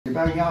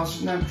Ben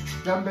Yasin'den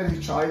küçükten beri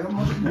hiç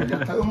ayrılmadım.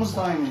 Yatağımız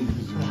da aynıydı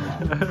bizim.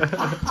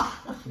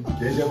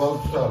 Gece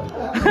balık tutar.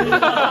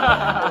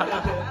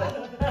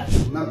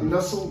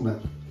 Nasıl mı?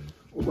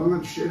 O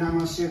bana bir şeyler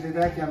nasihat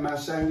ederken ben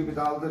sen gibi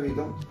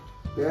daldırıydım.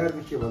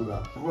 Derdi ki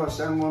valla, baba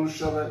sen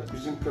konuşalı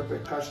bizim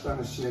köpek kaç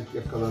tane sinek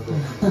yakaladı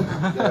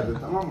derdi,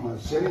 tamam mı?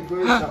 Senin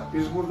köy hesap,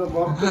 biz burada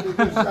muhabbet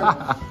ediyoruz, sen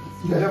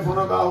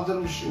telefona da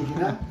aldırmışsın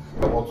yine.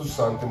 30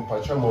 santim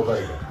paça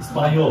modaydı.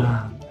 İspanyol.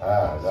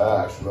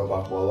 Ha, şuna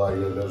bak vallahi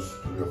yerleri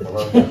süpürüyor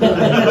falan.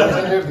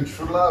 Özenirdik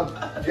şuralar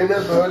gene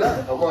böyle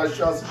ama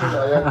aşağısı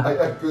şöyle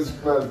ayak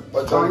gözükmez.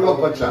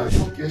 İspanyol paça.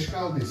 Çok geç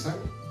kaldıysan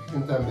bir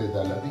gün tembih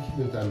ederlerdi, 2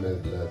 gün tembih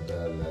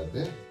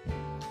ederlerdi.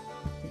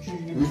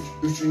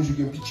 Üçüncü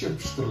gün bir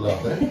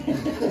çırpıştırırlardı.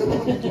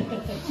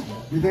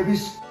 Bir de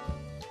biz...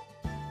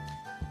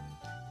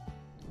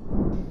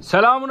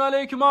 Selamun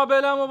aleykum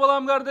abilerim,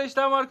 babalarım,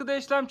 kardeşlerim,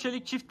 arkadaşlarım.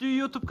 Çelik Çiftliği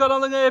YouTube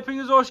kanalına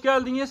hepiniz hoş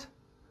geldiniz.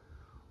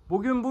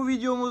 Bugün bu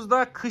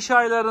videomuzda kış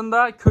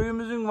aylarında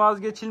köyümüzün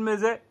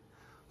vazgeçilmezi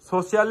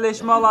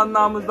sosyalleşme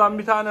alanlarımızdan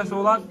bir tanesi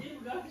olan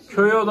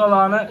köy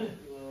odalarını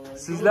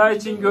sizler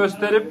için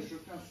gösterip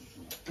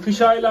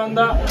kış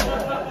aylarında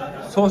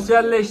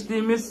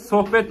sosyalleştiğimiz,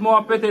 sohbet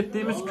muhabbet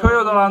ettiğimiz köy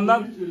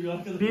odalarından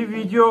bir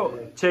video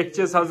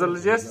çekeceğiz,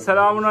 hazırlayacağız.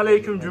 Selamun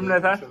aleykum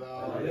cümleten.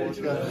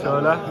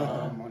 Şöyle.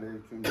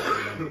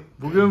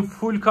 Bugün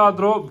full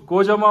kadro,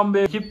 kocaman bir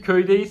ekip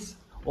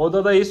köydeyiz.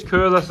 Odadayız,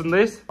 köy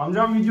odasındayız.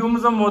 Amcam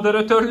videomuza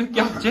moderatörlük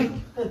yapacak.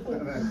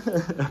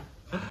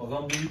 O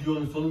zaman bu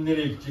videonun sonu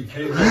nereye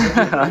gidecek?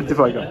 Hadi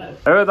bakalım.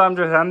 Evet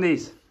amca,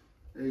 sendeyiz.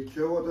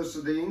 Köy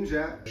odası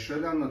deyince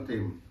şöyle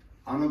anlatayım.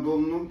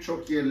 Anadolu'nun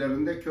çok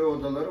yerlerinde köy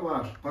odaları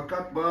var.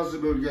 Fakat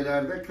bazı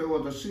bölgelerde köy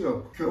odası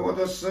yok. Köy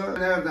odası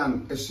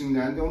nereden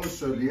esinlendi onu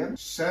söyleyeyim.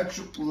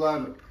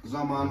 Selçuklular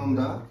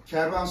zamanında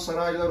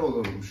kervansaraylar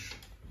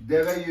olurmuş.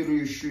 Deve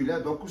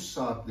yürüyüşüyle 9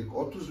 saatlik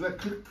 30 ve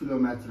 40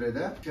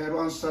 kilometrede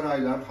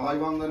kervansaraylar,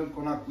 hayvanların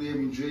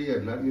konaklayabileceği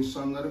yerler,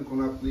 insanların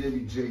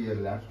konaklayabileceği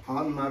yerler,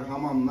 hanlar,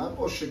 hamamlar,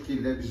 o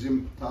şekilde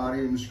bizim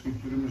tarihimiz,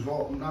 kültürümüz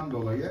ondan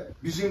dolayı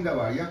bizim de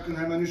var. Yakın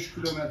hemen 3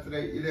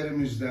 kilometre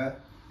ilerimizde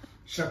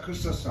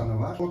Şakırsas Hanı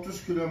var.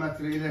 30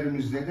 kilometre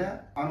ilerimizde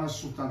de Ana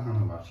Sultan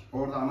Hanı var.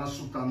 Orada Ana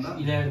Sultan'da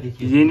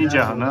İlerideki Yenice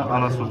Hanı,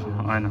 Ana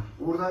Sultan. Aynen.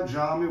 Burada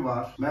cami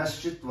var,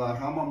 mescit var,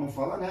 hamamı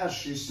falan her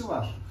şeysi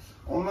var.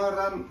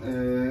 Onlardan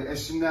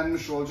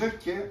esinlenmiş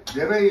olacak ki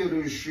deve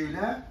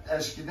yürüyüşüyle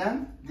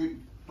eskiden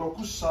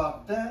 9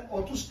 saatte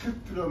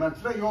 30-40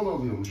 kilometre yol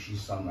alıyormuş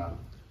insanlar.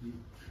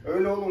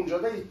 Öyle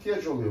olunca da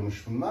ihtiyaç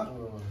oluyormuş bunlar.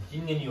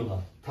 dinleniyorlar.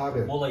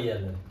 Tabii. Mola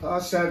yerleri. Ta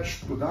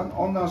Selçuklu'dan.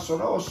 Ondan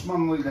sonra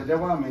Osmanlı ile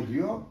devam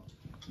ediyor.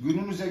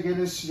 Günümüze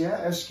gelesiye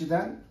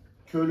eskiden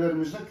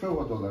köylerimizde köy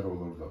odaları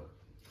olurdu.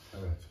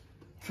 Evet.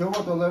 Köy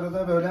odaları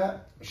da böyle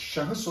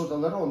şahıs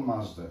odaları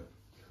olmazdı.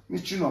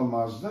 Niçin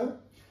olmazdı?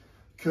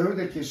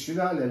 Köydeki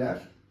sülaleler,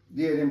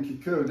 diyelim ki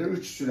köyde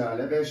 3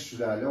 sülale, 5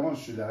 sülale, 10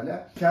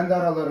 sülale kendi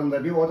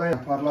aralarında bir oda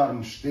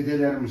yaparlarmış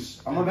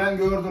dedelerimiz. Ama ben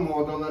gördüm o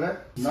odaları.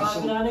 Nasıl?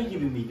 Misafirhane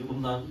gibi miydi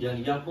bundan?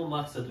 Yani yapma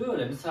maksadı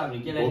öyle. Misafir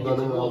gelen Odanın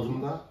gece oldu.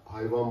 altında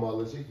hayvan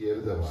bağlayacak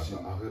yeri de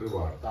vardı, ahırı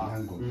vardı.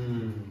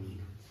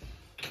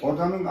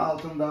 Odanın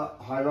altında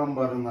hayvan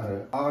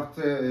barınları,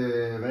 artı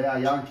veya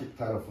yan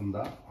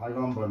tarafında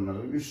hayvan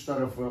barınları, üst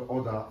tarafı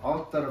oda,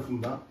 alt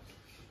tarafında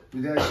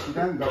bir de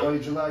eskiden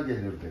galaycılığa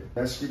gelirdi.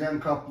 Eskiden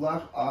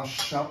kaplar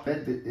ahşap ve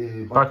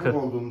bakır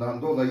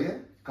olduğundan dolayı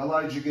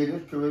kalaycı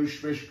gelir, köye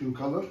 3-5 gün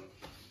kalır.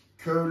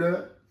 Köylü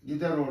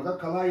gider orada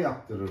kalay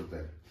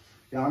yaptırırdı.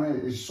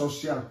 Yani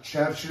sosyal,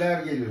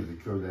 çerçiler gelirdi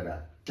köylere.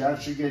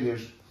 Çerçi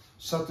gelir,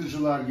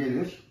 satıcılar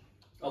gelir.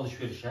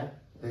 Alışverişe.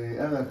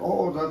 Evet,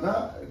 o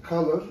odada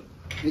kalır.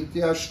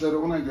 İhtiyaçları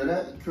ona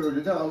göre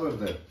köylü de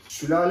alırdı.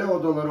 Sülale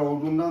odaları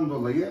olduğundan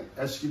dolayı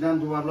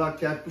eskiden duvarlar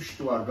kerpiç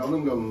duvar,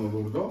 kalın kalın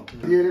olurdu.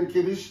 Diyelim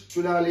ki biz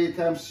sülaleyi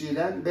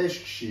temsilen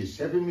 5 kişiyiz.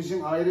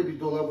 Hepimizin ayrı bir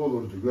dolabı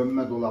olurdu,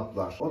 gömme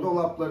dolaplar. O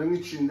dolapların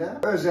içinde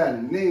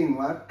özel neyin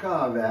var?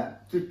 Kahve,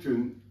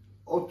 tütün,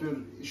 o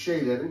tür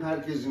şeylerin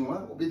herkesin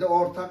var. Bir de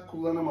ortak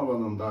kullanım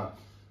alanında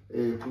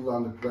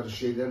kullandıkları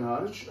şeyden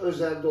hariç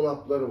özel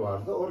dolapları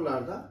vardı.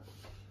 Oralarda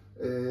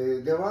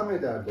devam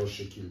ederdi o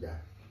şekilde.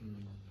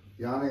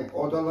 Yani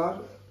odalar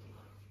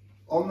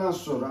ondan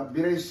sonra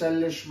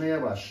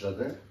bireyselleşmeye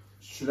başladı.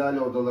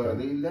 Sülale odaları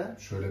değil de.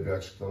 Şöyle bir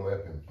açıklama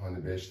yapayım.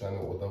 Hani 5 tane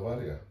oda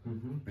var ya,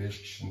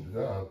 5 kişinin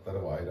de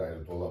anahtarı var ayrı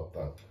ayrı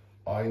dolaptan.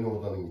 Aynı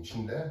odanın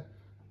içinde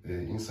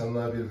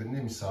insanlar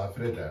birbirini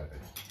misafir ederdi.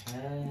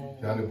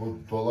 Yani bu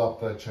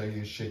dolapta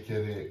çayı,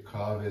 şekeri,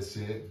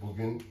 kahvesi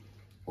bugün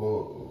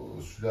o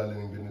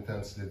sülalenin birini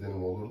temsil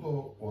edenim olurdu.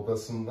 O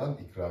odasından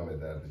ikram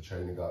ederdi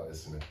çayını,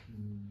 kahvesini.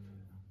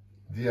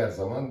 Diğer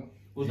zaman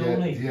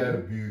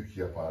diğer büyük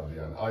yapardı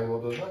yani. Aynı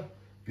odada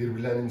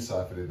birbirlerini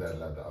misafir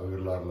ederlerdi,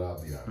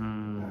 ağırlarlardı yani.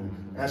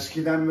 Yani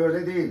eskiden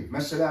böyle değil.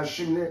 Mesela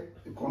şimdi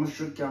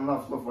konuşurken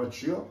laf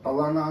açıyor.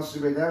 Allah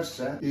nasip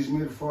ederse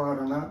İzmir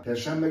fuarına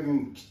Perşembe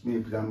gün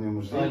gitmeyi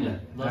planlıyoruz değil mi?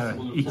 Nasıl Evet.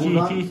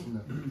 bulursun?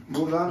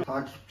 Buradan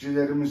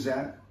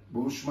takipçilerimize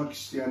buluşmak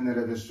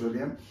isteyenlere de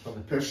söyleyeyim.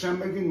 Tabii.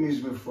 Perşembe günü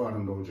İzmir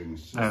Fuarı'nda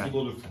olacaksınız. Evet. Nasip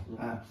olursa.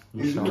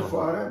 İzmir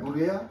Fuarı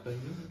buraya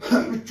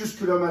 300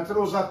 kilometre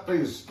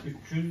uzaktayız.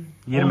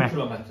 320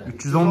 kilometre.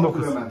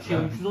 319.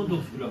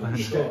 319 kilometre.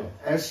 İşte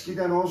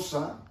eskiden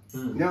olsa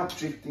ne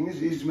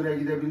yapacaktınız? İzmir'e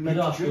gidebilmek Bir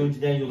hafta için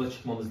önceden yola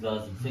çıkmamız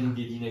lazım. Senin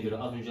dediğine göre,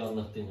 az önce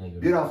anlattığına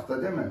göre. bir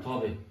hafta değil mi?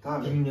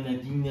 Tabii.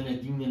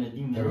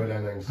 Dinlene.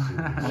 Evvelen gitsin.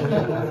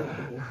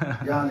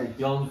 Yani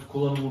Yalnız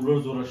kulağını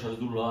vururuz uğraşarız.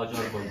 Dur la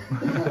acayip koy.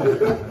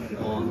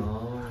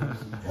 Ana.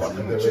 Vakit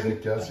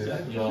demedik ya seni.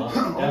 Ya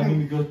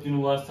emmimi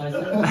göttüğünü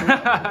varsaysan.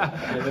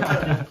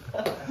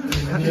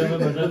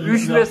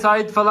 3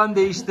 vesait falan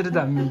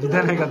değiştirdim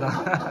gidene kadar.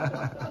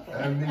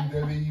 Emmin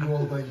deve iyi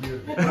yolda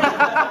girdi.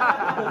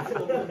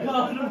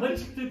 Ağrıma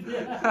çıktı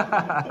diye.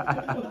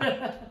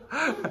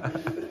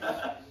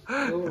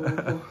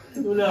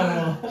 Öyle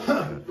ama.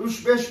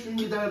 3-5 gün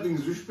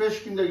giderdiniz,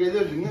 3-5 günde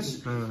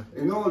gelirdiniz.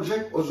 Ne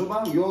olacak? O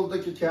zaman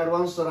yoldaki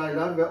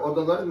kervansaraylar ve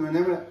odaların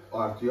önemi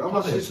artıyor.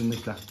 Ama siz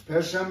Kesinlikle.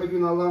 Perşembe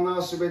günü Allah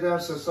nasip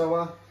ederse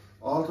sabah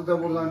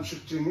 6'da buradan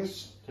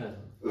çıkacaksınız.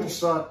 3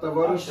 saatte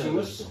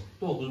varırsınız.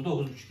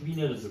 9-9.30 gibi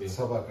ineriz buraya.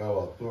 Sabah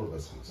kahvaltıda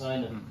oradasınız.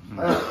 Aynen.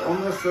 Evet,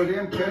 onu da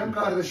söyleyeyim. Kerim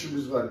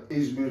kardeşimiz var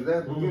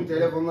İzmir'de. Bugün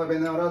telefonla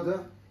beni aradı.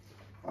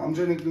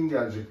 Amca ne gün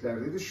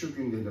gelecekler dedi. Şu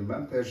gün dedim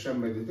ben.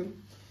 Perşembe dedim.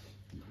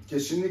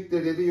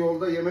 Kesinlikle dedi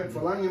yolda yemek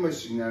falan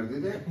yemesinler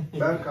dedi.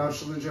 Ben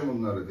karşılayacağım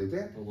onları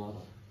dedi.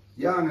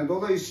 Yani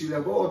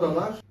dolayısıyla bu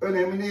odalar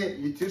önemini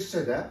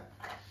yitirse de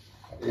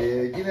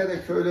yine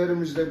de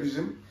köylerimizde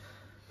bizim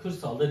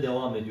Kırsalda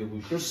devam ediyor bu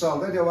iş.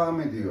 kırsalda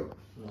devam ediyor.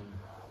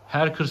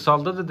 Her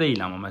kırsalda da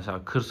değil ama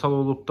mesela kırsal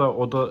olup da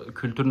o da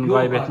kültürünü Yok,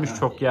 kaybetmiş bak,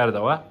 çok yerde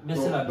var.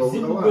 Mesela Doğuda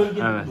bizim bu var.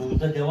 bölgede Evet.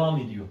 doğuda devam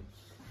ediyor.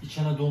 İç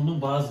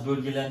Anadolu'nun bazı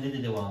bölgelerinde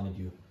de devam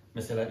ediyor.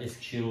 Mesela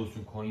Eskişehir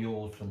olsun, Konya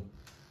olsun.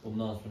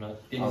 Ondan sonra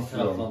deniz Afyon.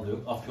 taraflarında yok.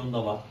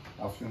 Afyon'da var.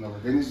 Afyon'da var.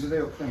 Denizli'de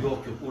yok değil mi? Yok.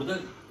 Orada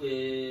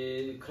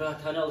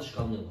kıraathane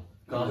alışkanlığı var.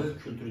 Kahve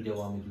kültürü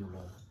devam ediyor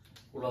orada.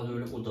 Orada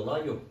öyle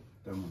odalar yok.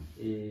 Tamam.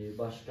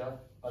 Başka?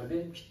 Hani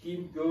benim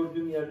gittiğim,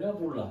 gördüğüm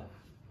yerler buralar.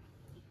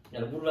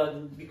 Yani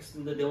buraların bir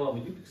kısmında devam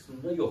ediyor, bir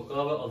kısmında yok.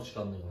 Kahve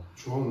alışkanlığı var.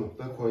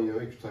 Çoğunlukla Konya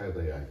ve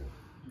Kütahya'da yaygın.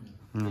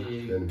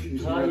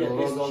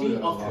 Kütahya, Eskişehir,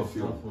 Afyon.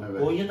 Afyon,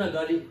 evet. Konya'da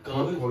galiba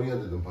kahve... Konya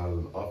dedim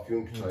pardon.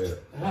 Afyon, Kütahya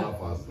daha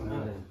fazla.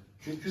 Evet.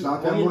 Çünkü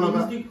Zaten Konya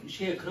burada-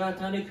 denizli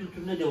kıraathane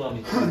kültürüne devam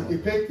ediyor.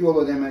 İpek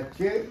yolu demek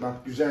ki,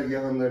 bak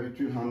güzergahında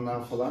bütün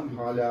hanlar falan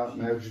hala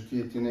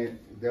mevcutiyetini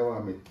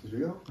devam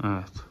ettiriyor.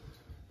 Evet.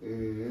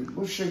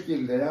 Bu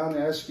şekilde yani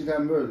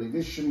eskiden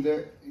böyleydi.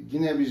 Şimdi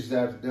yine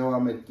bizler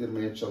devam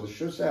ettirmeye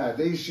çalışıyoruz.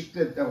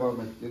 Değişiklikle devam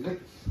ettirdik.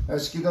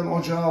 Eskiden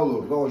ocağı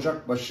olurdu,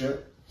 ocakbaşı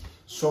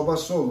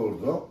sobası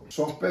olurdu,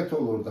 sohbet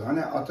olurdu.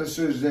 Hani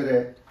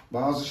atasözleri,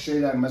 bazı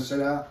şeyler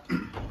mesela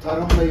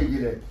tarımla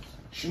ilgili.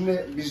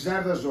 Şimdi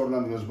bizler de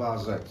zorlanıyoruz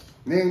bazen.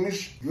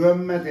 Neymiş?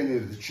 Gömme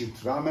denirdi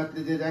çift.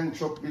 Rahmetli deden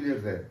çok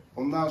bilirdi.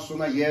 Ondan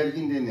sonra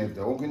yergin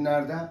denirdi. O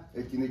günlerde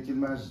ekin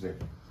ekilmezdi.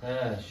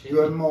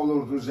 Gömme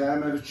olurdu,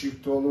 zemeri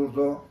çifti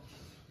olurdu.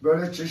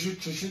 Böyle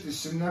çeşit çeşit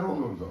isimler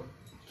olurdu.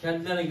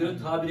 Kendilerine göre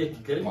tabir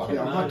ettikleri Abi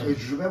ama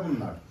tecrübe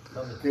bunlar.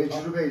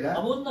 Tecrübeyle.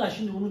 Ama onlar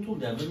şimdi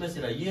unutuldu yani.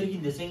 Mesela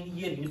yergin desen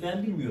yergini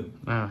ben bilmiyorum.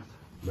 Evet.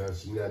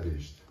 Mevsimler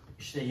değişti.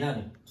 İşte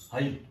yani.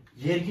 Hayır.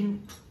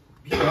 Yergin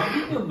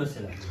ben bilmiyorum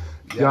mesela.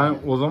 Yani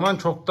o zaman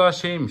çok daha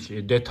şeymiş,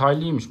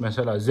 detaylıymış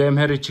mesela.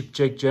 Zemheri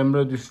çıkacak,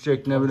 cemre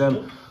düşecek, ne bileyim,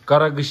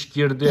 kara kış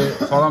girdi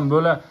falan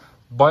böyle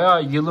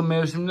bayağı yılı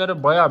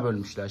mevsimlere bayağı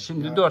bölmüşler.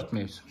 Şimdi Ya, 4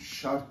 mevsim.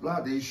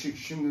 Şartlar değişik.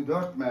 Şimdi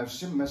 4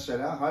 mevsim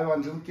mesela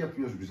hayvancılık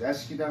yapıyoruz biz.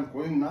 Eskiden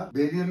koyunlar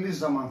belirli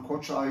zaman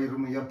koç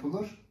ayrımı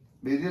yapılır.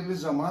 Belirli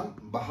zaman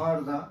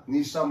baharda,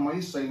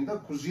 Nisan-Mayıs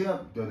ayında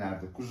kuzuya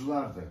dönerdi,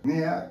 kuzulardı.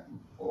 Niye?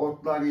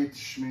 Otlar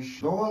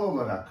yetişmiş. Doğal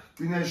olarak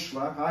güneş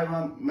var,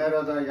 hayvan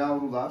merada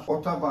yavrular,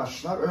 ota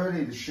başlar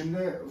öyleydi.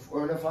 Şimdi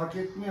öyle fark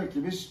etmiyor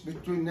ki biz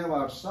bütün ne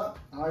varsa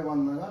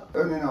hayvanlara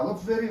önüne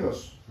alıp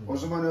veriyoruz. O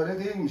zaman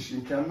öyle değilmiş.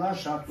 İmkanlar,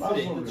 şartlar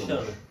Sürekli zorluyormuş.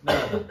 dışarı.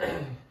 Beraber.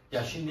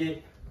 Ya şimdi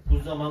bu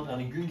zaman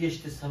hani gün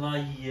geçti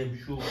sanayiye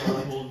şu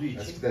falan olduğu için.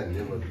 Eskiden ne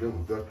var biliyor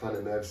musun? 4 tane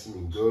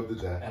mevsimin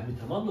 4'ü de Yani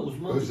tamam da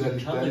uzmanlık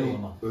imkan da yok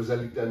ama.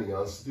 özelliklerini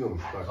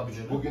yansıtıyormuş. Bak Tabii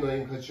canım. bugün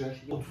ayın kaçı?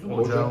 30 mu?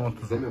 Ocağın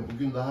Ocak. 30'u. Değil mi?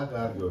 Bugün daha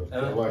kar gördük.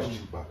 Evet. Yavaş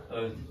çık bak.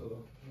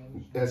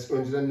 Evet.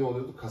 Önceden ne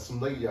oluyordu?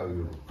 Kasım'da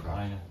yağıyordu kar.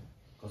 Aynen.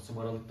 Kasım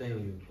Aralık'ta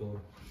yağıyor doğru.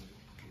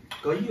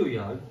 Kayıyor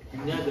ya.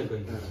 Günler de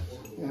kayıyor.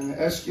 Yani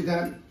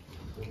eskiden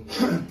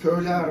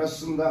köyler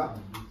arasında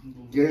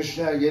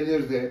gençler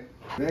gelirdi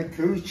ve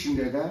köy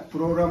içinde de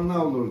programlar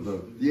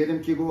olurdu.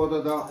 Diyelim ki bu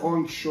odada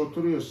 10 kişi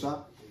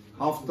oturuyorsa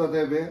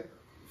haftada bir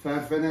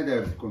ferfene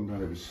derdik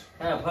onları biz.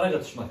 He, para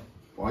katışmak.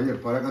 Hayır,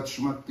 para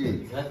katışmak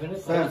değil.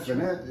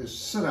 Ferfene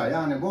sıra,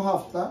 yani bu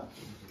hafta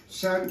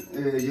sen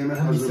yemek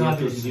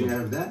hazırlatırsın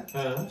evde.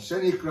 He.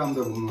 Sen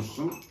ikramda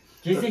bulunursun.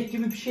 Gezek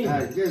gibi bir şey mi?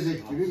 Evet,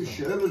 gezek gibi bir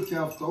şey. Öbürki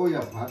hafta o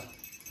yapar.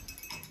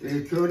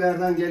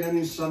 Köylerden gelen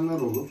insanlar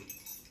olur.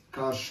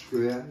 karşı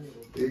köye.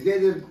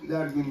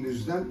 Gelirler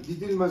gündüzden,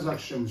 gidilmez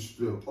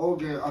akşamüstü. O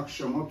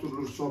akşam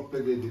oturulur,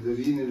 sohbet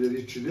edilir, yenilir,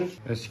 içilir.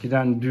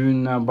 Eskiden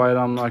düğünler,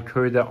 bayramlar,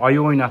 köyde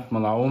ayı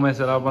oynatmalar. O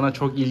mesela bana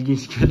çok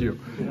ilginç geliyor.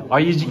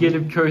 Ayıcı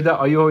gelip köyde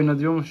ayı oyna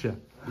diyormuş ya.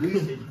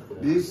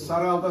 Biz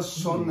Saral'da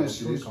son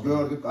nesiliz.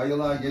 Gördük,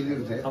 ayılar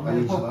gelirdi,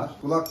 ayıcılar.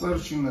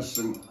 Kulakları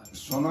çınlasın.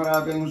 Soner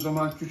abim o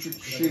zaman küçük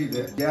bir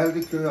şeydi.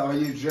 Geldi köye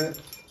ayıcı.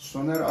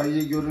 Soner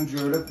ayıyı görünce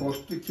öyle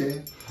korktu ki.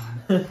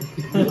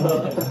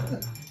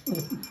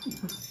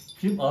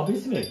 Kim?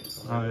 Abisi mi?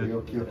 Hayır.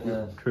 Yok.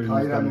 Köyümüzden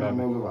Hayran'ın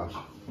beraber. oğlu var.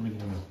 Onu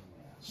bilmiyorum.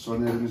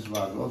 Soner'imiz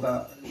vardı. O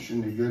da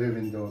şimdi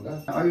görevinde o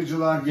da.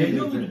 Ayıcılar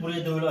Geliyor muydu gelirdi.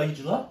 buraya da öyle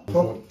ayıcılar?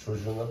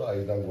 Çocuğuna da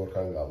ayıdan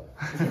korkan kaldı.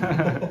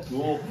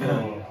 Yok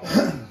ya.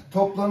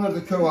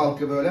 Toplanırdı köy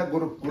halkı böyle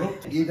grup.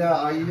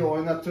 Gider ayıyı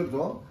oynatırdı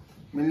o.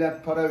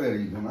 Millet para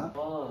verirdi ona.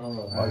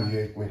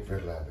 Ayıya ekmek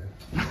verirlerdi.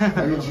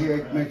 Ayıcıya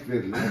ekmek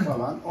verilir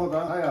falan. O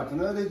da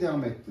hayatını öyle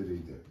devam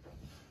ettirirdi.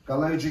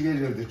 Galaycı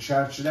gelirdi,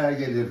 çerçiler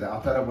gelirdi.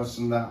 At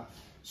arabasında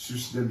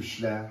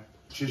süslemişler.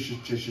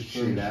 Çeşit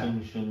şeyler.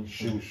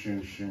 Şın.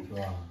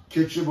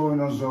 Keçi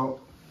boynuzu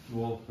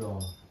Yok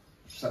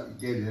ya.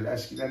 gelir.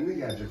 Eskiden ne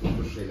gelecek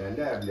o şeyler?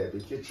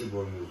 Leblebi, keçi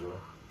boynuzu.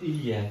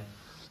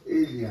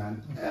 İlyen,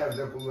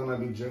 evde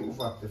kullanabileceğin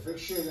ufak tefek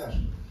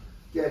şeyler.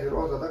 Gelir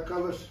odada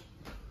kalır.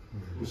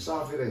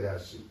 Misafir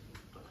edersin.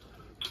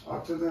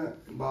 Atını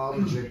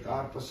bağlayacak,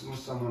 arpasını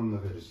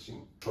samanını verirsin.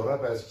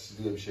 Çorap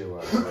eskisi diye bir şey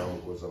vardı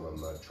o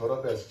zamanlar.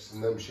 Çorap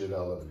eskisinden bir şeyler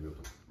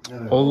alabiliyordum.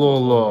 Evet.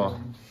 Allah.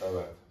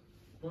 Evet.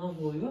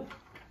 Nasıl oluyor?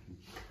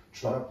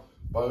 Çorap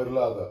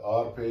bağırlardı.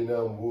 Arpeyle,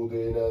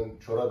 buğdayla,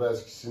 çorap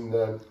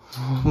eskisinden.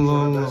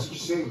 Çorap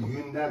eskisi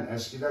yünden.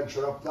 Eskiden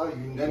çoraplar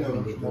yünden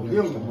örülür.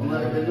 Biliyor musun?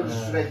 Bunları belirli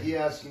süre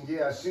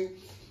giyersin.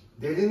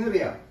 Delinir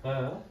ya.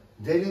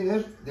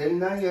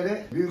 Delinen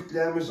yere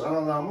büyüklerimiz,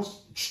 analarımız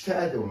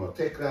çiterdi onu.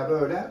 Tekrar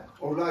böyle,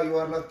 oralar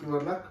yuvarlak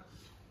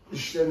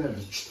işlenirdi.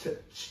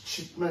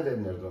 Çitme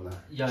denirdi ona.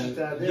 Yani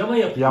Çiterdi.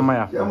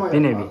 Yama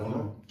bir nevi.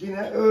 Onu.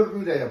 Yine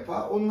örgüyle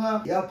yapar.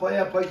 Onlar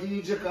yapa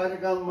giyecek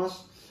hali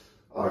kalmaz.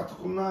 Artık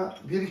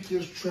onlar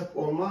birikir, çöp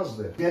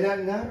olmazdı.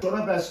 Gelenler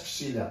çorap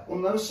eskisiyle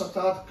onları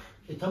satardık.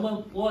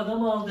 Tamam, o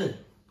adam aldı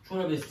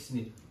çorap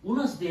eskisini. O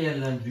nasıl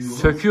değerlendiriyor?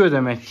 Söküyor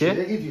demek ki.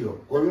 Şeye gidiyor.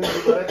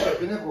 Koyunculara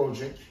kepine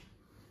koyacak.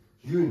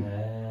 Yün.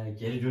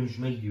 Geri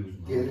dönüşüme gidiyoruz.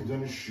 Geri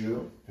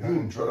dönüşüyor.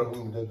 Yün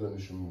çorabın bir de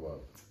dönüşümü var.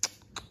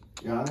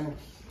 Yani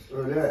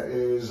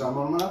öyle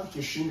zamanlar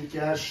ki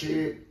şimdiki her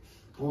şeyi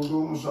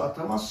bulduğumuzu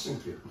atamazsın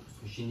ki.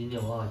 Şimdi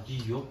ne var?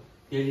 Giyiyor,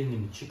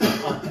 delinini çıkar,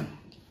 at.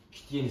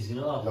 Kit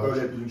yenisini al.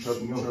 Öyle bir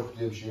lüksün yok. Çöp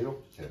diye bir şey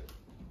yoktu ki.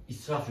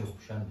 İsraf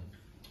yokmuş yani.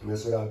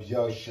 Mesela bir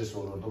yağ şişesi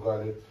olurdu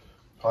galiba.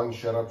 Hangi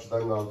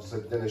şarapçıdan aldıysa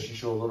bir tane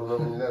şişe olur, ona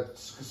millet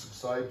sıkı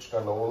sahip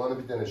çıkarlar.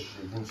 Olanı bir tane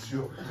şişe, ikincisi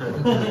yok.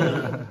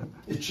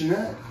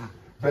 İçine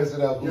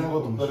Mesela tuz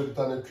kodukları bir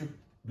tane küp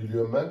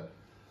biliyorum ben.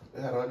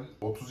 Herhalde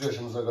 30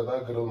 yaşımıza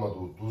kadar kırılmadı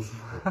o tuz.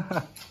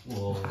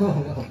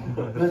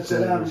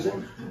 mesela bizim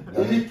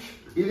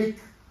ilik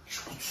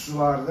kutusu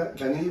vardı.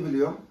 Ben iyi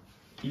biliyorum.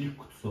 İlk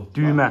kutusu.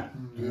 Düğme.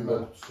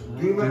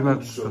 Düğme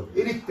kutusu. Kutusu.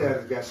 İlik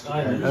derdik eskiden.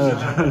 Aynen.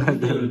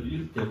 Evet.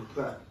 İlk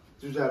de.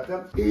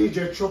 Düzeltem.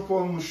 İyice çöp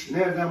olmuş,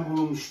 nereden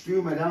bulunmuş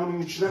düğmeler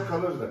onun içine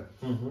kalırdı.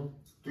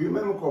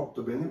 Düğme mi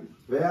koptu benim?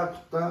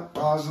 Veyahut da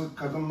bazı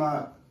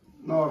kadınlar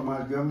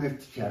normal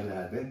gömlek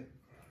dikerlerdi.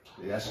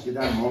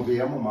 Eskiden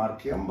modaya mı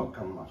markaya mı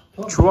bakanlar?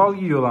 Çuval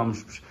giyiyorlarmış.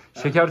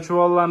 Şeker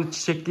çuvallarını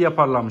çiçekli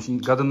yaparlarmış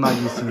kadınlar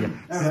giysin diye.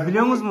 Siz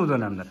biliyor musunuz bu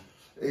dönemleri?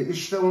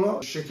 İşte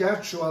onu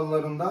şeker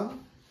çuvallarından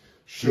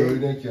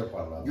Göğnek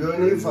yaparlar.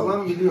 göğneği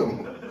falan biliyorum.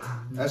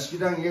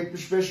 Eskiden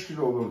 75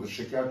 kilo olurdu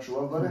şeker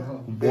çuvalları.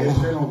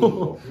 Bezden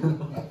olurdu.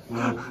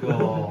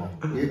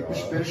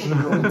 75 kilo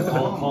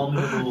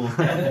olurdu.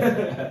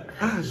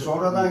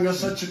 Sonradan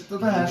yasa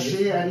çıktı da her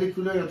şeyi 50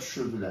 kiloya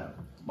düşürdüler.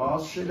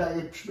 Bazı şeyler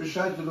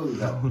 75'er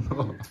kiloyla.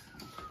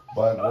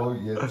 Bak o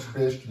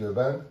 75 kilo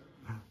ben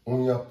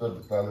un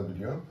yaptırdıklarını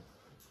biliyorum.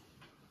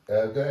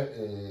 Evde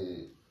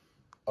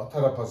at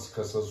arabası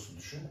kasası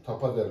düşün,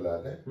 tapa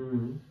derlerdi.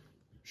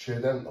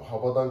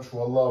 Havadan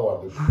çuvallar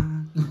vardı.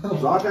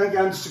 Zaten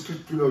kendisi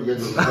 40 kilo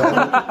geliyor.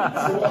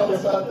 Çuval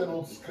zaten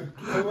 30-40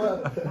 kilo var.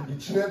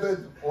 İçine de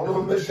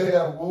 10-15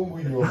 ayar un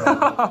koyuyorlar.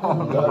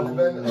 Yani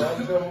ben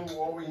amcamın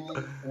o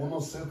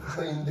unu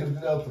sırtına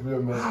indirdiğini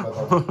hatırlıyorum mesela.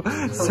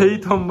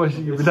 Seyit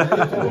onbaşı gibiler.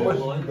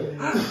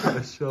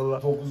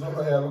 Maşallah.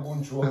 9-10 ayarlık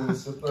un çuvalını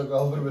sırtına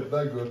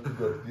kaldırmadılar gördü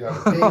yani.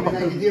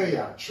 Değmine gidiyor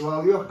ya,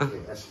 çuval yok ki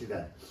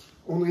eskiden.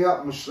 Unu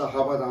yapmışlar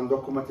havadan,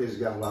 dokuma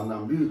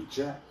tezgahlarından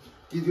büyükçe.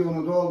 Gidiyor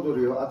onu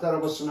dolduruyor, at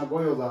arabasına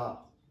koyuyorlar.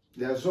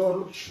 Ya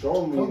zorluk işte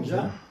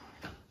olmayınca.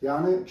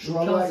 Yani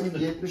çuvallar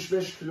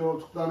 75 kilo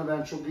olduklarını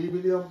ben çok iyi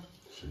biliyorum.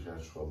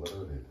 Şeker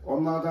çuvalları öyleydi.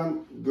 Onlardan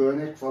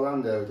göğnek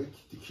falan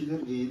derdik.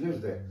 Dikilir,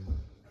 giyilir de.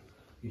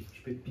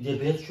 Bir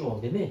de bez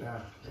çuval değil mi?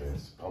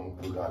 Evet,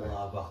 pamuklu galiba.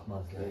 Allah'a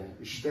bakmaz.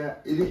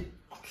 İşte ilik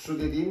kutusu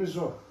dediğimiz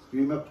o.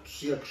 Düğme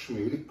kutusu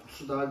yakışmıyor. İlik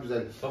kutusu daha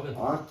güzel. Tabii.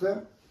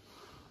 Artı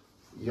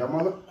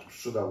yamalık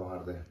kutusu da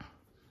vardı.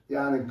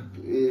 Yani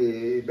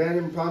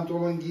benim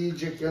pantolon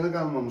giyecek yanı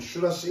kalmamış.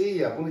 Şurası iyi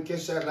ya. Bunu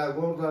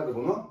keserler, bordardı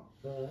bunu.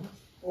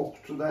 O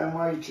kutuda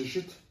envai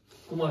çeşit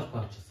Kumaş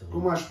parçası.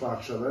 kumaş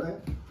parçaları.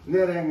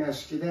 Ne renk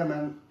eskidi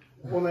hemen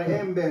ona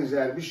en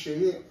benzer bir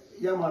şeyi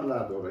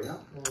yamarlardı oraya.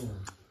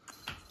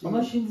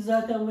 Ama şimdi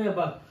zaten oraya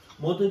bak.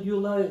 Moda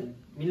diyorlar,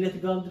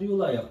 milleti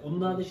kandırıyorlar ya.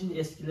 Onlar da şimdi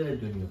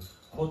eskilere dönüyor.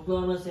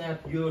 Kotlar mesela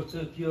hep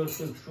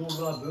yırtık,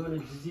 şurada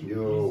böyle dizi.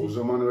 Yo, o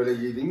zaman öyle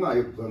giydin mi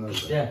ayıplanırdı.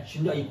 İşte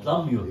şimdi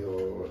ayıplanmıyor. Yo.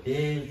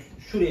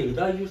 Şuraya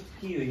kadar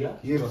yırtık giyiyor ya.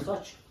 Yırtık.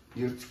 Şurası açık.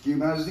 Yırtık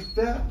giymezdik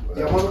de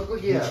yamalıklı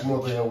giyer. Hiç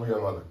modaya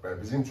uyamadık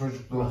be. Bizim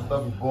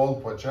çocukluğumuzda bir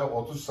bol paça,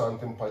 30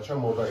 santim paça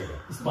modaydı.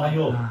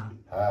 İspanyol.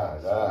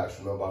 Ha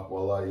şuna bak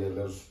vallahi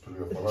yerleri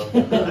süpürüyor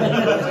falan.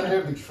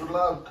 Özenirdik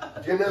şuralar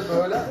gene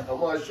böyle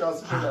ama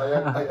aşağısı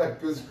şöyle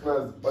ayak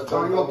gözükmez.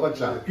 İspanyol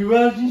paça.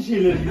 Güvercin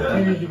şeyleri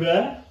gibiydi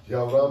be. Ya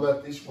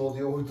rahmetli hiç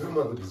modaya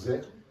uydurmadı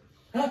bize.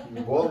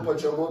 Bol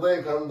paça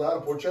modayken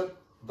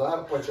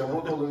dar paça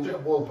mod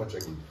olunca bol paça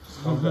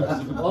gidiyor.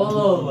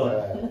 Allah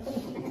Allah.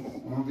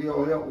 Modaya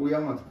oraya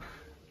uyamadık.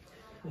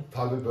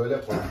 Tabii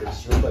böyle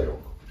konfeksiyon da yok.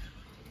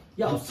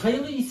 Ya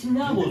sayılı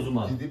isimler bu o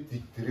zaman. Gidip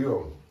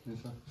diktiriyor.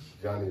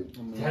 Yani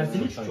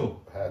Terzilik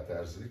çok. he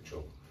terzilik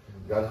çok.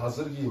 Yani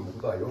hazır giyim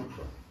burada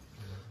yoktu.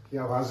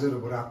 Ya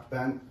hazır bırak,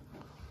 ben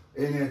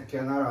en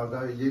erken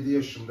herhalde 7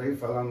 yaşındayım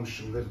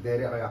falanmışımdır.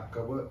 Deri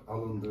ayakkabı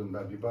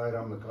alındığında, bir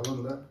bayramlık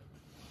alındı.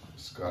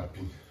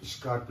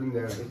 Skarpin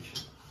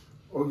derdik.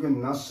 O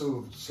gün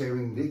nasıl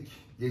sevindik.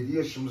 7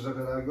 yaşımıza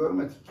kadar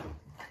görmedik ki.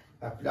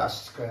 Ya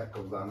plastik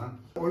ayakkabılarla.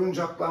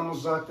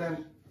 Oyuncaklarımız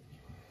zaten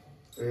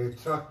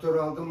traktör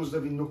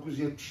aldığımızda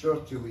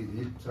 1974 yılıydı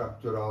ilk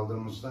traktörü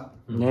aldığımızda.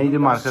 Neydi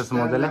markası,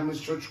 modeli?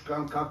 Biz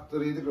çocukken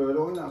kaptırıyorduk, öyle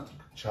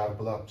oynardık.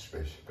 Çarpılı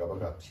 65,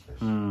 kabak 65.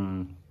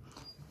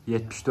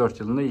 74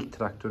 yılında ilk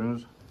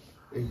traktörünüz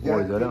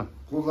oydu öyle mi?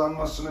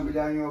 Kullanmasını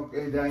bilen yok,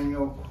 eden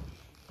yok.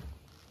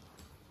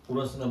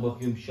 Burasına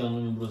bakıyorum, bir şey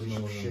anlamıyorum, burasına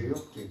Hiçbir bakıyorum. şey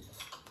yok ki.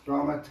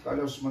 Rahmetli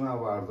Ali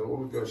Osman'a vardı,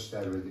 o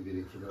göstermedi bir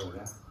iki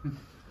böyle.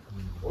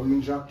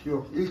 Oyuncak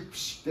yok. İlk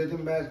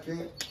bisikletim belki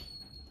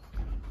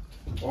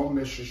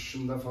 15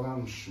 yaşında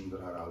falanmışımdır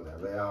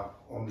herhalde veya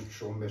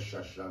 13-15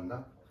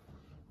 yaşlarında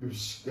bir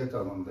bisiklet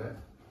alındı.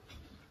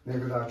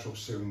 Ne kadar çok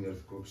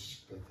sevinirdik o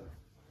bisiklete.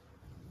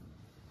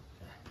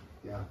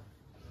 Ya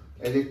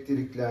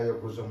elektrikler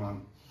yok o zaman.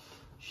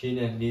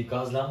 Ne,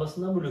 gaz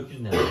lambasından mı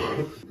löküz ne?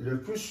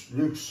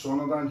 Lüks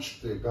sonradan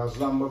çıktı.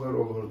 Gaz lambalar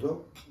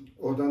olurdu.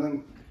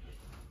 Odanın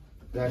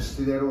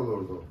destileri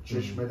olurdu.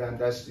 Çeşmeden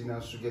destiğinden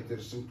su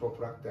getirirsin,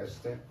 toprak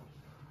deste.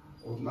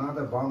 Onlar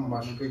da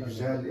bambaşka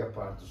güzel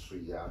yapardı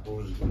suyu ya,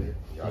 buz gibi.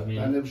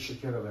 Ya, ben de bir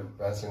şeker alayım.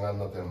 Ben sana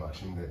anlatayım bak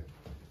şimdi.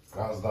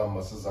 Gaz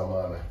lambası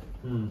zamanı.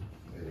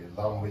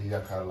 Lambayı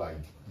yakarlar.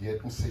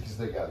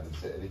 78'de geldi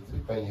bize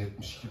elektrik. Ben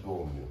 72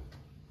 doğumluyum.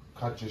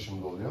 Kaç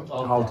yaşımda oluyorum?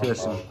 6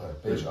 yaşında.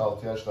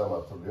 5-6 yaşlarımı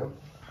hatırlıyorum.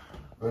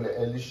 Böyle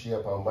el işi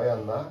yapan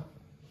bayanla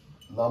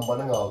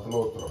lambanın altına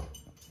oturur.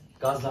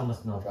 Gaz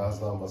lambasının altına.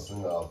 Gaz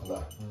lambasının altına.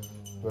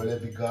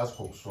 Böyle bir gaz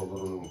kokusu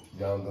olur onun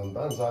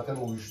yandığından. Zaten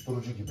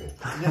uyuşturucu gibi.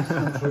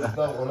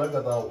 Çocuklar ona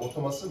kadar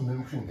oturması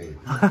mümkün değil.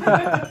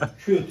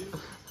 Küt.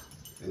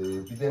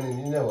 Bir tane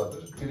nine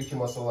vardır. Bir iki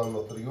masal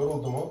anlatır.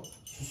 Yoruldu mu?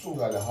 Susun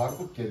galiba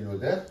Harput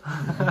geliyor der.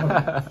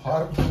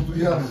 Harput'u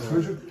duyan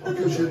çocuk o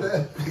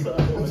köşede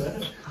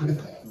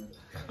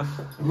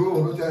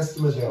ruhunu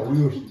teslim edecek.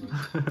 Uyur.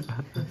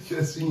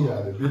 Kesin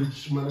yani. Bir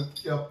iki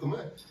şımarıklık yaptı mı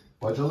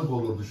bacalık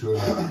olurdu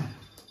şöyle.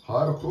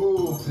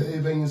 Harkut,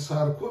 ey beni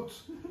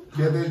sarkut,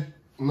 gede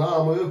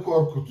namı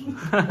korkut.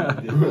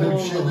 Böyle bir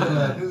şey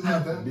derlerdi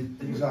zaten.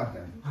 Bittim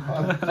zaten.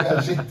 Harkut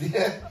gelecek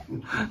diye.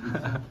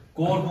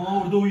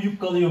 Korkuma orada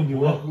uyuyup kalıyorum diyor.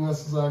 Korkuna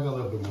sızar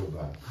kalırdım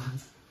burada.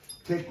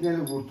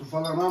 Tekneli burtu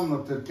falan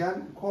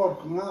anlatırken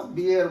korkuna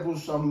bir yer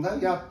bulsam da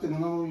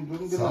yattığına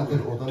uyuduğunu Zaten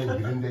odanın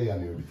birinde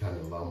yanıyor bir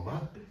tane lamba.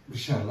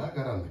 Dışarılar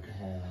karanlık.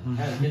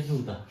 Herkes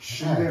orada.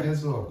 Şimdi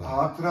Herkes orada.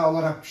 hatıra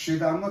olarak bir şey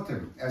de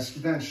anlatayım.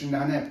 Eskiden şimdi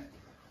hani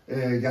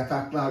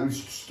yataklar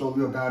üst üste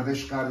oluyor,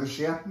 kardeş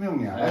kardeşe yatmıyor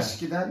mu ya? Evet.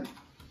 Eskiden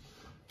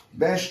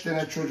 5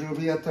 tane çocuğu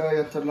bir yatağa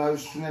yatırlar,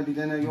 üstüne bir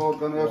tane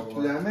yorganı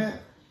örtüler mi?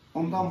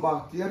 Ondan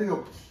bahtiyarı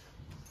yok.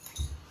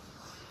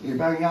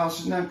 Ben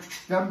Yasin'den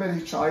küçükten beri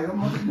hiç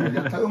ayrılmadık mı?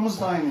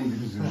 Yatağımız da aynıydı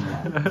bizim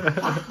ya.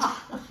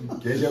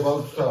 Gece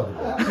balık tutardı.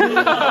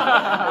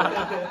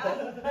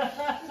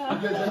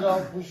 Bir gece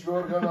kalkmış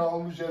yorganı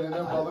almış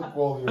eline balık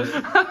boğuluyor.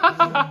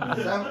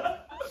 Sen...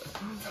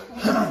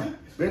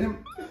 Benim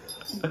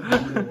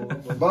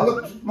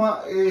balık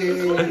tutma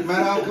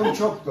merakım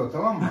çoktu,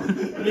 tamam mı?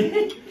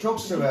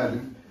 Çok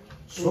severdim.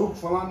 Soğuk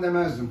falan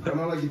demezdim.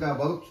 Kanala gider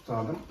balık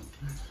tutardım.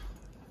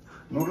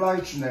 Nurlar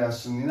içinde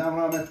yatsın. Ninem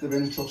rahmetli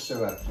beni çok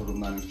sever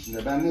torunların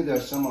içinde. Ben ne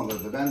dersem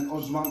alırdı. Ben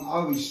o zaman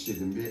av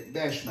istedim. Bir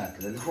 5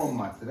 metrelik,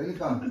 10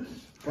 metrelik av.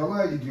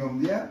 Balığa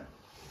gidiyorum diye.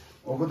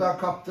 O kadar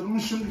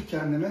kaptırmışım ki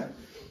kendimi.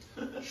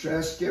 Şu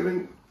eski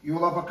evin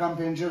yola bakan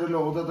pencereli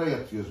odada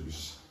yatıyoruz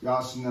biz.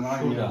 Yasin'den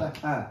aynı yerde.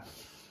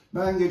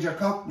 Ben gece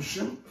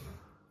kalkmışım.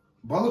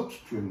 balık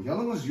tutuyorum.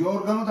 Yalnız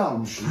yorganı da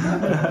almışım.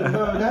 Yani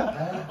böyle.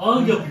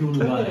 Ağ yapıyor onu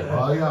galiba.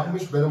 Ağ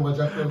yapmış, benim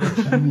bacaklarım da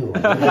çinliyor.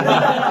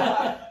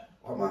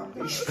 Ama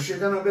hiçbir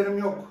şeyden haberim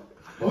yok.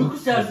 Uyku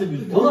sersemi.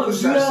 Uyku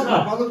sersemi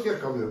balık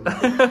yakalıyorum.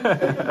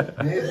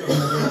 Ne diyorsun?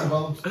 Ben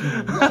balık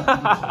tutuyorum.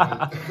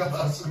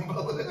 Yakalarsın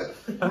balığı.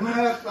 Bunun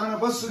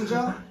ayaklarına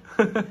basınca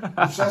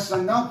Uçar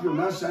sen ne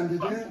yapıyorsun lan sen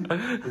dedi.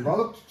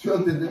 Balık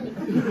tutuyorsun dedi.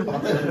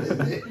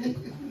 Dedi.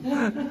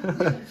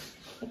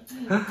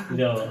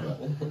 Ya.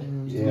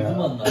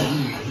 Uzmanlar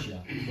iyiymiş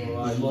ya.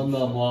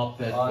 Uzmanlar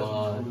muhabbet var.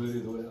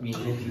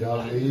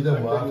 Ya iyi de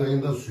Mart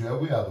ayında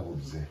suya buyadı bu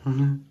bizi.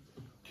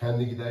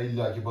 Kendi gider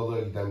illaki balığa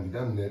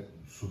giden ne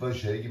suda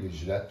şey gibi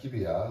jilet gibi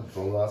ya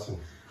donlasın.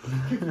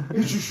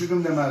 Hiç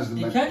üşüdüm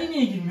demezdim ben. Kendi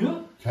niye girmiyor?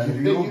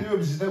 Kendi de giriyor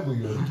bizi de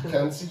buyuyor.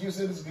 Kendisi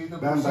girse biz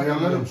kıyıda Ben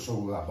dayanırım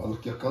soğuğa.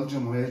 Balık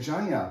yakalayacağım o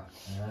heyecan ya.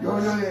 Yo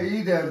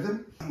iyi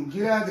derdim.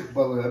 Girerdik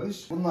balığa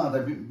biz. Bunlar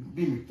da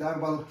bir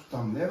miktar balık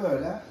tutam diye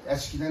böyle.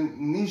 Eskiden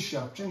ne iş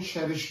yapacaksın?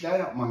 Şer işler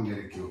yapman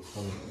gerekiyor.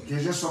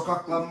 Gece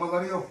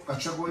sokaklanmaları yok.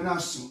 Kaçak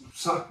oynarsın.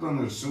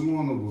 Saklanırsın. Bu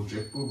onu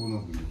bulacak. Bu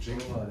bunu bulacak.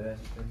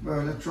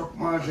 Böyle çok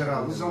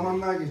maceralı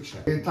zamanlar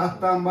geçer.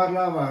 Tahta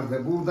ambarlar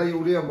vardı. Buğdayı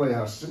oraya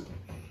boyarsın.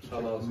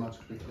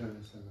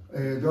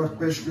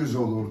 4-5 göz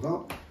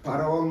olurdu.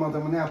 Para olmadı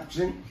mı ne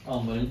yapacaksın?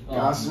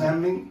 Yasin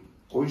emmin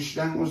o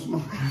işten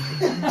uzman.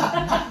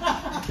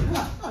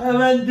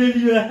 Hemen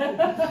deliyor.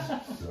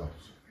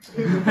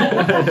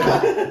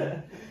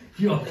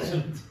 Yok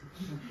canım.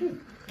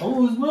 Ama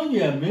uzman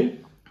ya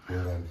mi?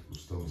 Öğrendik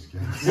ustamız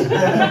kendisi.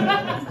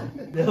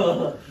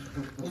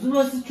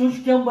 Uzman siz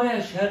çocukken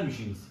bayağı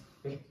şermişsiniz.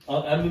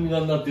 Emmimin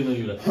anlattığına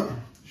göre.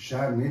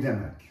 Şer ne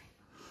demek?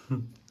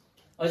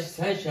 Aşk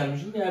sen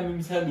şermişsin de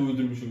emmimi sen de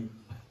uydurmuşsun.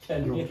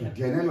 Yoktu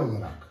genel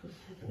olarak.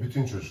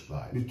 Bütün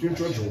çocuklar. Bütün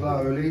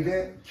çocuklar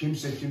öyleydi.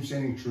 Kimse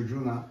kimsenin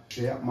çocuğuna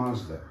şey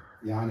yapmazdı.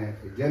 Yani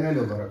genel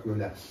olarak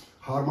öyle.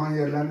 Harman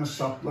yerlerine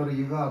sapları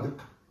yığardık.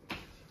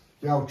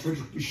 Ya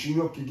çocuk işin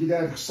yok ki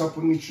giderdik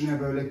sapının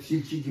içine böyle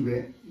tilki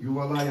gibi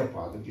yuvalar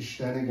yapardık.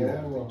 İşlerine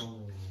girerdik.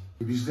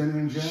 Bizden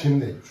önce...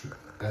 Şimdi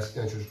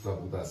eskiden çocuklar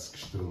burada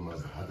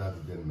sıkıştırılmazdı. Hadi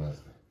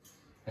denilmezdi.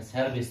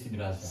 Serbestti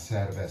biraz da.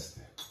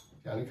 Serbestti.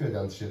 Yani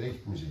köyden dışarıya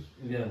gitmeyecek.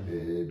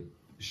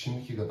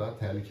 Şimdiki kadar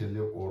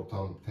tehlikeli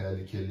ortam,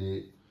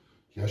 tehlikeli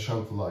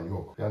yaşantılar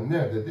yok. Yani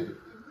nerededir?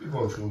 Bir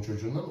komşunun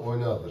çocuğundan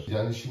oynadır.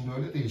 Yani şimdi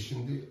öyle değil.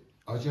 Şimdi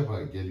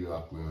acaba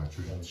geliyor aklıma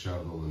çocuk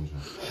dışarıda olunca.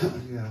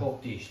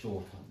 Çok değişti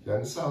ortam.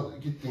 Yani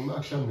gittiğinde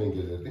akşamleyin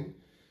gelirdin.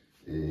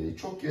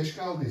 Çok geç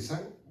kaldıysan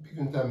bir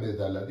gün tembih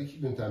ederlerdi, 2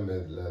 gün tembih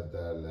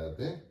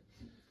ederlerdi.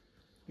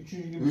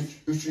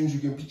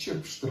 Üçüncü gün bir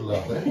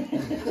çırpıştırırlardı.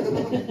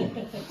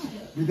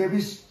 Bir de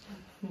biz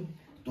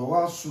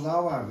doğal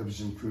sular vardı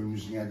bizim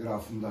köyümüzün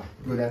etrafında.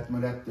 Gölet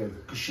mölet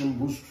derdik. Kışın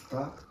buz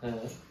tutar.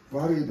 Evet.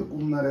 Var idi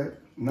bunları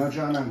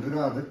nacayla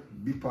kırardık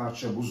bir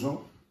parça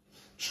buzu.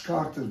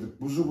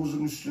 Çıkartırdık. Buzu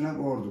buzun üstüne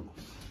koyduk.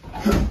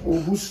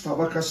 O buz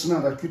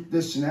tabakasına da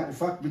kütlesine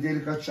ufak bir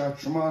delik açar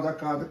çumağa da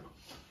kaydık.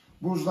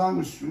 Buzların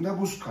üstünde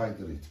buz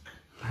kaydırıyorduk.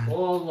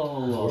 Allah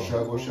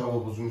Allah. Koşa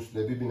o buzun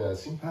üstüne bir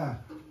binersin.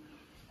 Ha,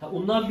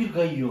 onlar bir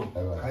kayıyor.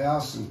 Evet.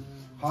 Kayasın.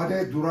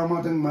 Hadi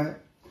duramadın mı?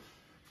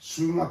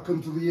 Suyun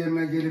akıntılı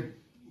yerine gelip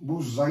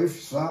buz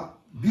zayıfsa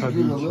bir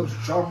kırılır,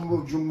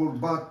 çamur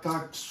cumur,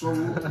 batak,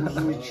 soğuk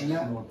buzun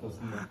içine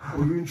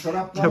oyun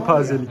çorapla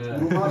var ya,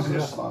 kurumaz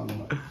ıslandı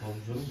mı?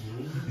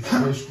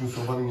 3-5 gün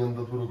sobanın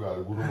yanında durur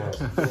galiba, kurumaz.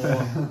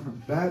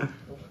 Ben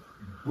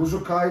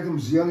buzu kaydım,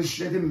 ziyan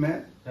işledim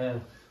mi?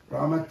 Evet.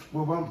 Rahmetli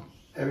babam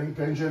evin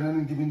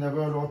pencerenin dibinde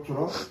böyle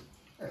oturur,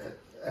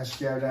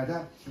 eski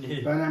evlerde.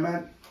 Ben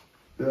hemen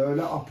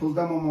böyle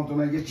apıldama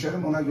moduna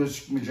geçerim, ona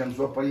gözükmeyeceğim,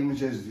 sopa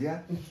yemeyeceğiz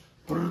diye.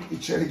 Pırırt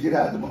içeri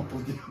girerdim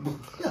apıldaya.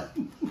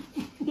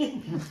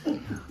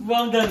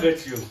 Van'dan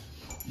kaçıyor.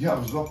 Ya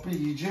zopu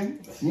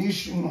yiyeceksin, ne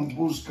işin var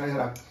buz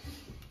kayarak?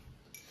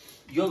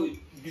 Ya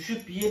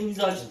düşüp bir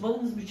yerinizi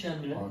acıtmadınız mı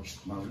kendine?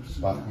 Acıtmaz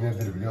mısın? Bak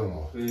nedir biliyor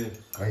musun? Evet.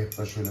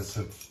 Kayıpta şöyle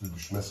sırt üstü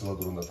düşmesi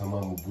var durumda,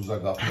 tamam mı?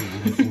 Buza kapıyı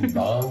vurursun,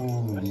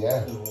 dağın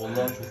diye.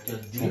 Vallahi çok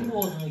geldi. Değil mi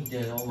Oğuzhan'a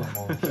gider Allah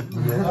Allah.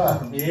 Diyorlar.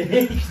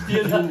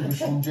 İstiyorlar. Bütün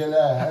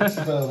düşünceler,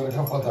 hepsi dağılır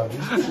kafadan.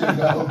 Hiçbir şey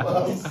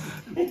kalmaz.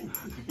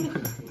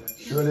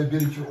 Şöyle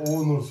bir iki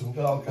oğunursun,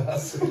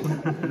 kalkarsın.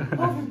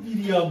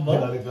 Bir yan var.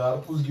 Yani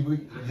karpuz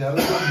gibi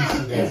yarıdan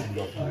hissedersin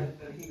kafayı.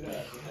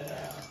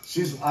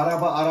 Siz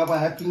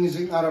araba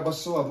hepinizin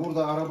arabası var.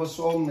 Burada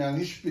arabası olmayan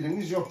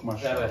hiçbiriniz yok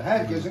maşallah. Evet.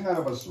 Herkesin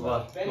arabası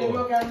var. Benim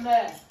yok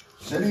anne.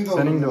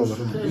 Senin de olur.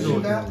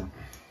 Bizim de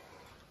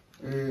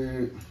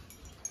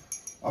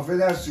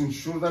affedersin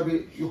şurada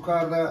bir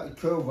yukarıda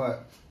köy var.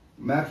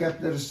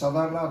 Merkepleri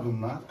salarlardı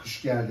onlar.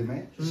 Kış geldi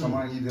mi?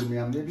 Saman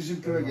yedirmeyen diye.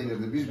 Bizim köye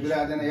gelirdi. Biz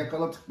birer tane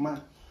yakaladık mı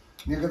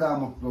ne kadar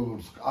mutlu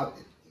olurduk.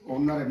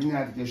 Onlara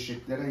binerdik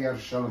eşeklere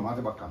yarışalım.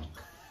 Hadi bakalım.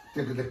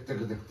 Tıkıdık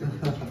tıkıdık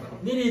tıkıdık.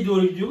 Nereye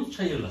doğru gidiyoruz?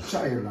 Çayırlar.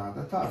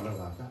 Çayırlarda,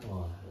 tarlalarda.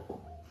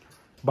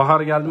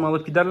 Bahar geldi mi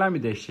alıp giderler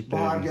mi de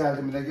eşekleri? Bahar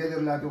geldi mi de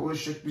gelirlerdi, o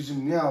eşek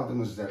bizim, niye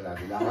aldınız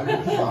derlerdi. Ya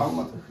halbuki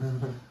almadık.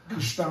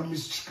 Kıştan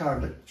biz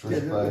çıkardık.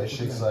 Çocuklar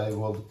eşek sahibi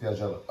olduk diye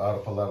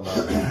arpalarla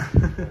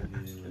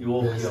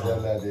Yok ya.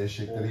 beslerlerdi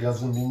eşekleri.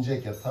 Yazın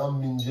binecek ya,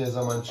 tam bineceği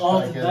zaman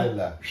çıkar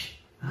gelirler.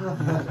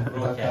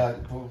 Hatta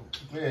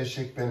bu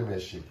eşek benim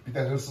eşek. Bir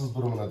de hırsız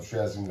durumuna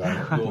düşersin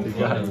galiba.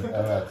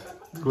 Evet.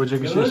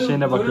 Koca kış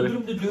eşeğine bakıyor. Öyle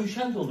durumda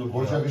dövüşen de olur.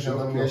 Koca kış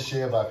adamın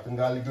eşeğe baktın.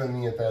 Gali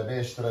gönlün yeter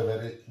 5 lira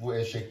ver. Bu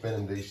eşek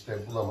benim de işte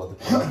bulamadık.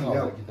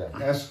 Ya,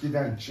 gider.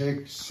 eskiden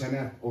çek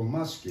senet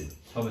olmaz ki.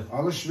 Tabii.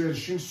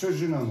 Alışverişin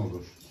sözüyle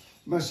olur.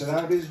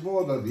 Mesela biz bu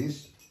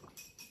odadayız.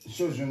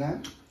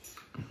 Sözüne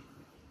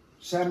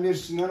sen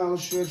birisinden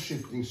alışveriş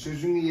ettin.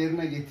 Sözünü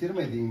yerine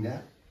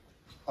getirmediğinde,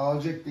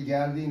 alacaktı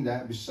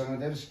geldiğinde biz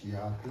sana deriz ki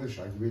ya arkadaş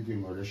takip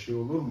ediyorum, öyle şey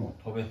olur mu?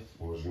 Tabii.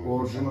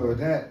 Borcunu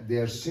öde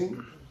dersin.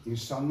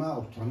 İnsanlar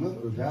utanır,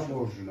 öder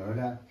borcunu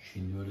öyle.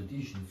 Şimdi öyle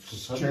değil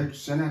şimdi. Çek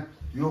senet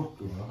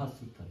yoktur.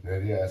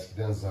 Nereye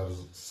eskiden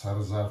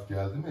sarı zarf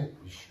geldi mi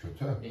iş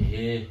kötü.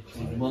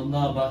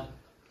 Uzmanlığa bak.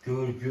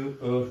 Görgü,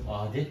 örf,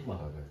 adet var.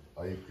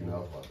 Tabii. Ayıp günah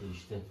var.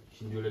 İşte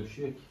şimdi öyle bir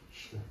şey yok.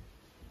 İşte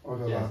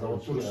oralarda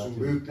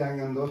oturursun, büyüklerin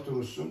yanında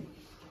oturursun.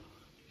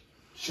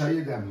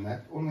 Çayı demlet,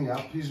 onu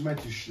yap,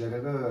 hizmet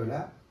işleri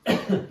böyle.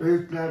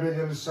 Büyükler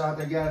belirli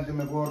saate geldi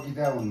mi bor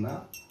gider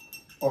onunla.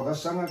 O da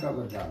sana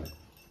kalır yani.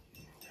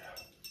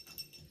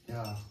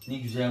 Ya. Ne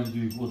güzel bir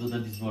duygu,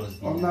 odada biz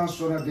varız diye. Ondan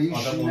sonra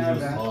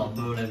değişimlerle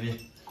böyle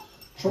bir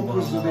çok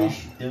hızlı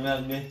değişim.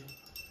 Demem mi?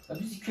 Ya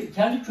biz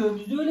kendi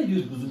köyümüzde öyle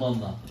diyoruz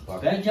uzmanla.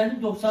 Ben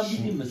kendim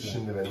 91'liyim mesela.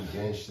 Şimdi benim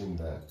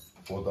gençliğimde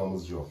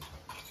odamız yok.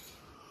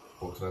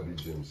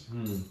 Oturabileceğimiz.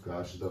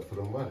 Karşıda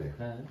fırın var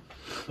ya. He.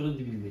 Fırın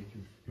dibini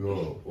bekliyoruz.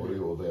 Yok,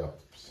 oraya oda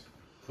yaptık biz.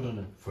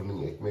 Fırını.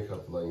 Fırının ekmek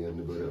atılan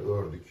yerini böyle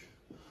ördük.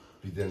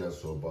 Bir tane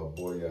soba,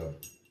 boya,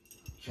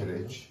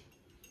 kireç.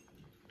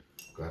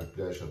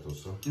 Garipler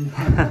şatosu.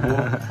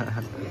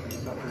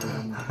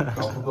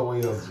 Kapıda o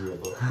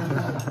yazıyordu.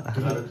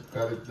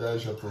 Garipler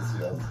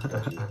şatosu yazdık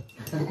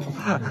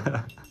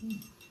kapıya.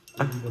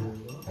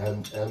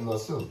 hem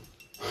nasıl?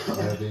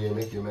 Evde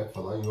yemek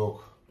falan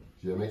yok.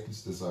 Yemek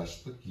listesi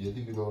açtık.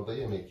 7 gün orada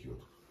yemek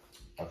yiyorduk.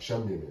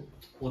 Akşam yemeği.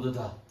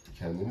 Odada.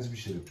 Kendimiz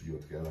pişirip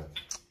yiyorduk evet.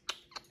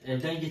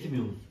 Evden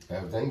getirmiyor musun?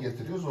 Evden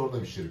getiriyoruz,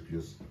 orada pişirip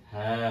yiyoruz.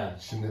 He.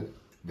 Şimdi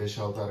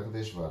 5-6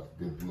 arkadaş var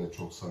birbirine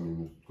çok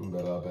samimi, tutkun,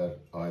 beraber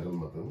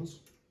ayrılmadığımız.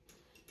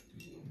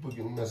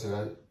 Bugün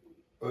mesela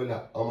öyle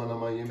aman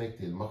aman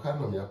yemek değil,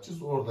 makarna mı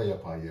yapacağız, orada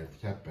yapar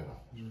yerdik hep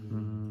beraber.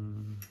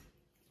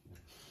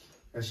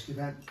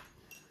 Eskiden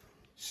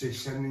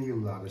 80'li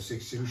yıllarda,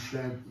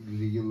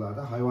 83'li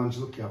yıllarda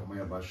hayvancılık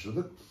yapmaya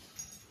başladık.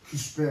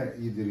 Küspe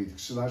yediriydik,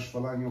 sılaç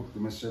falan yoktu.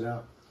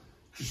 Mesela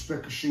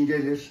küspe kışın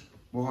gelir,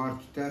 buhar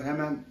tüter,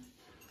 hemen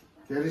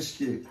deriz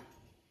ki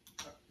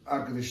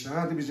arkadaşlar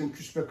hadi bizim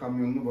küspe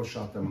kamyonunu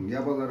boşaltalım.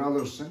 Yabaları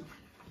alırsın,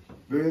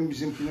 bugün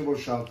bizimkini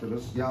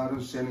boşaltırız, yarın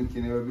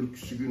seninkini,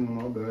 öbürküsü gün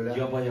onu böyle.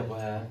 Yaba ya.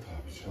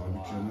 Tabii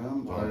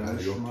canım,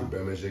 Ankara yok ki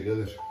BMC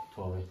gelir.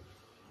 Tabii.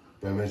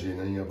 BMC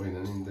ile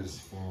yabayla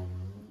indiririz.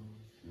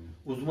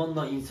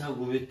 Uzmanla insan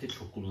kuvveti de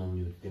çok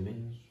kullanılıyor demek.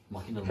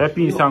 Makineler. Hep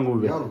insan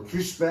kuvveti. Ya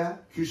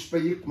küspe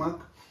yıkmak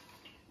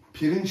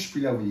pirinç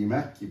pilavı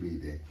yemek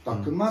gibiydi.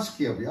 Takılmaz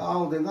ki ya,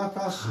 aldın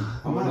atarsın.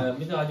 Ama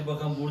bir de hadi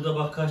bakalım burada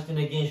bak kaç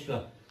tane genç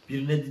var.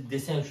 Birine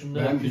desen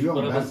şunlara Ben küspe biliyorum,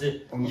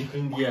 arabası onu-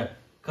 yıkın diye.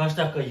 Kaç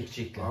dakika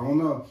yıkacaklar?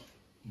 onu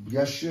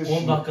yaşıyor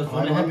 10 dakika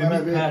sonra hayvanlara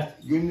hepimiz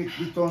pert. günlük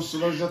bir ton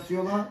sıvacı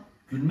atıyorlar.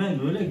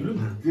 Gülmen öyle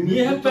gülüm. Günlük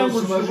Niye bir hep ben ton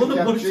konuşuyorum?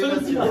 sıvacı Onu konuşsanız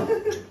kepçeyle ya.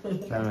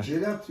 atıyorlar.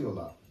 Kepçeyle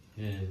atıyorlar.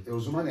 Evet. O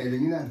zaman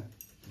elinle.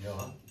 Ya.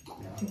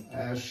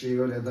 Her şey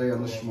öyle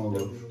dayanışma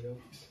olur.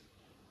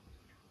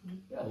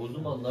 Ya o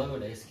zamanlar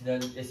öyle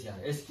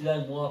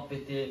eskiden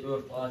muhabbeti,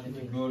 örf,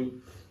 adeti,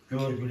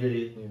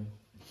 görgüleri,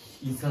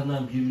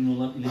 insanların birbirine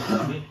olan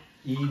iletişimi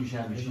iyiymiş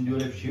yani. Şimdi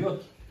öyle bir şey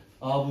yok.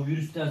 Bu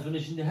virüsten sonra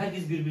şimdi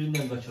herkes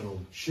birbirinden kaçar oldu.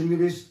 Şimdi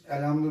biz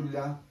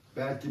elhamdülillah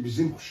belki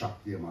bizim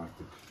kuşak diyeyim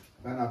artık.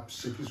 Ben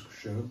 68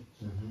 kuşağım.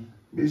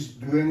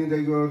 Biz düveni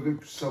de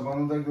gördük,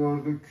 sabanı da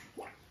gördük.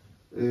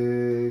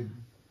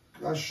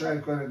 Aşağı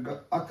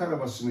yukarı at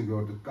arabasını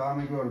gördük.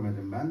 Kanı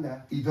görmedim ben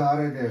de.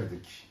 İdare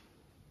derdik.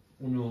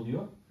 O ne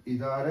oluyor?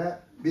 İdare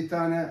bir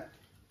tane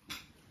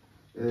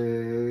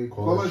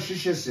kola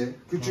şişesi,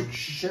 küçük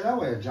şişeler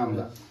var ya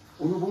camda.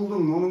 Onu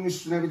buldun mu onun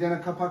üstüne bir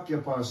tane kapak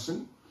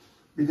yaparsın.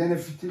 Bir tane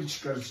fitil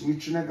çıkarırsın.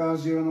 İçine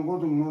gaz yağını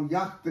koydun mu,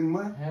 yaktın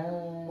mı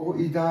o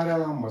idare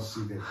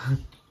lambasıydı.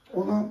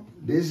 Onu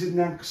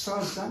bezinden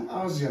kısarsan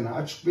az yana,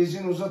 açık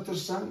bezini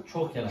uzatırsan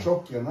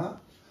çok yana.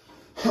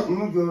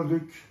 Onu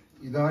gördük,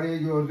 idareyi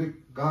gördük,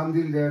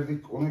 gandil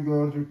derdik, onu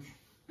gördük,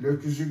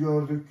 löküzü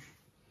gördük,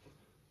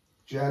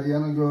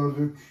 ceryanı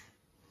gördük.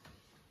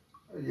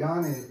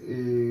 Yani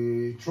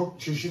çok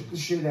çeşitli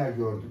şeyler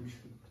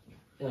gördük.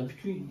 Yani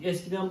bütün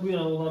eskiden bu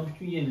yana olan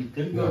bütün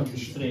yenilikleri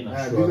görmüş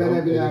sırayla. Şu adam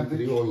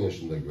elektriği 10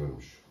 yaşında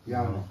görmüş.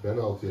 Yani. Ben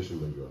 6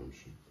 yaşında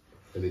görmüşüm.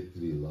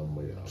 Elektriği,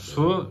 lambayı.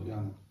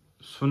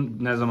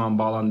 Su ne zaman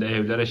bağlandı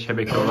evlere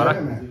şebeke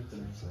olarak?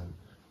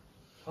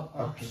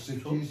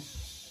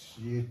 68,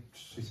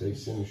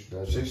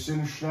 83'lerde.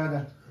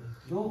 83'lerde.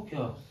 Yok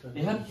ya.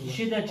 Hep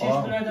şeyden,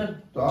 çeşmelerden.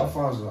 Daha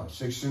fazla.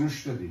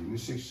 83'te değil. Ne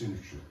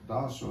 83'ü?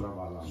 Daha sonra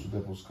bağlandı. Su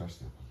deposu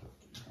kaçta yapıldı?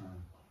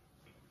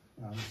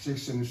 Yani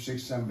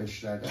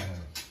 83-85'lerde.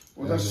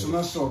 O da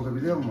nasıl oldu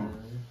biliyor musun?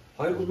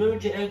 Hayır, bundan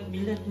önce ev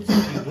millet mi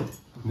satıyordu?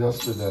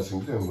 Nasıl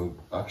edersin biliyor musun?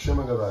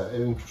 Akşama kadar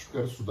evin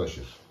küçükleri su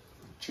taşır.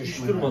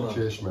 Hiç durmadan.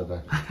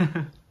 Çeşmeden.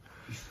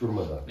 Hiç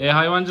durmadan.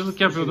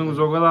 Hayvancılık yapıyordunuz,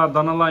 o kadar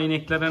danalar,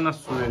 ineklere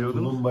nasıl su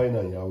veriyordunuz?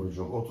 Tulumbayla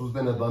yavrucuğum. 30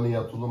 tane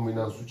danıya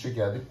tulumbayla su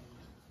çekerdik.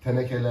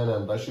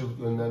 Tenekelerle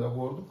taşırdık, önlerine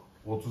koyduk.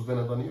 30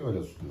 tane danıyı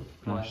öyle suluyorduk.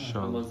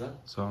 Maşallah.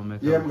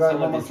 Zahmet. Yem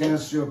karma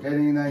makinesi yok.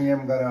 Elinden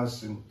yem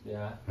kararsın.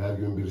 Ya. Her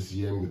gün birisi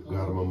yem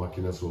karma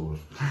makinesi olur.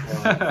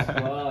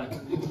 Vay.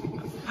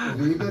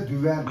 Değil de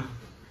düven.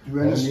 Hem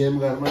Düveni yem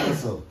karma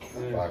nasıl?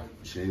 Evet. Bak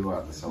şey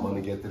vardı, samanı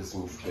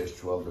getirsin 3-5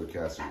 çuval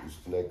dökersin,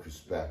 üstüne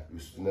küspe,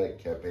 üstüne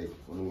kepek,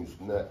 bunun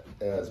üstüne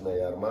ezme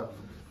yarma,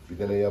 bir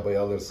tane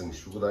yabayı alırsın,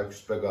 şu kadar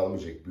küspe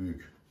kalmayacak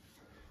büyük.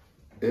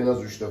 En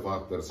az 3 defa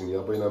atlarsın,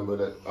 yabayla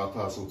böyle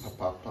atarsın,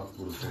 pat pat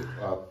vurursun,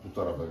 at bu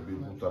tarafa,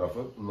 bir bu tarafa,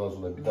 ondan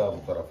sonra bir daha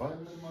bu tarafa.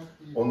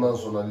 Ondan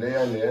sonra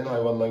leğen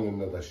hayvandan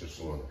yönüne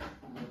taşırsın onu.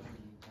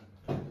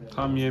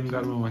 Tam yem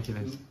karma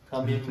makinesi.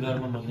 Tam bir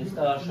kırarma makinesi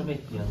de akşam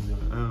etti yani.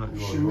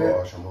 Evet. Şimdi- Yo,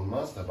 akşam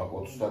olmaz da bak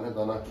 30 tane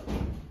dana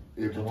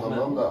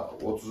tamam da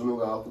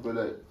 30'unun altı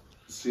böyle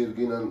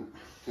sirgiyle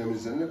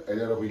temizlenir,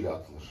 el arabıyla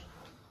atılır.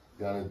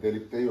 Yani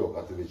delikte yok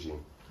atıvereceğim.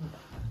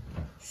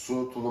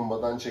 Su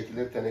tulumbadan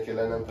çekilir,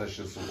 tenekelerden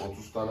taşırsın.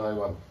 30 tane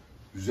hayvan.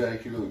 100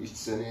 kilo iç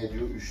sene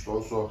ediyor, 3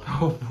 ton su.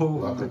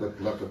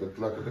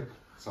 Lakıdık.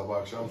 Sabah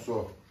akşam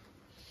su.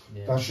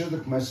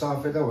 taşıdık.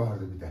 Mesafede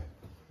vardı bir de.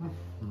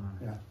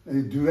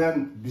 Yani,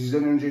 düven,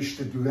 bizden önce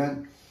işte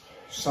düven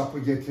sapı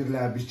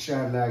getirirler,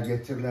 biçerler,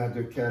 getirirler,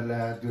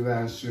 dökerler,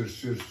 düven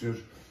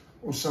sür.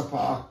 O sapı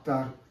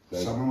aktar,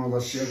 saman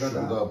olasıya kadar.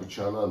 Şurada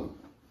bıçağına,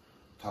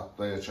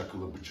 taklaya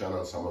çakılı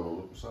bıçağına saman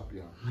olur mu sap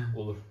ya?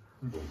 Olur.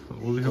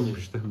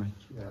 Oluyormuş demek.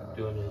 Ya,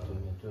 Döne.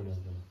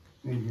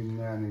 ne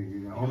günler.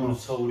 Onu Ama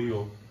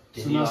savuruyor.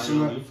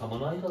 Sınasını- Ayrılıyor,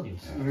 samanı ayrılıyor.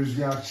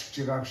 rüzgar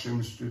çıkacak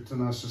akşamüstü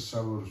tınası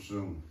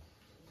savursun.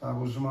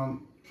 Tabi o zaman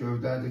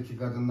köydeki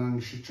kadından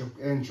işi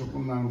en çok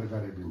ondandı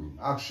garibimin.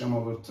 Akşam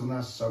olur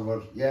tınas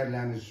savur,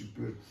 yerlerini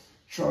süpür.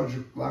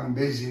 Çocuklar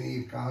bezini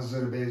yıka,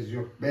 hazır bez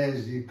yok,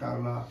 bez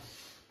yıkarlar.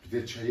 Bir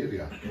de çayır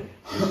ya,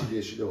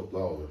 yeşil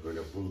otlar olur böyle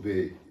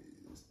buğday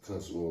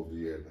tınasının olduğu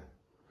yerde.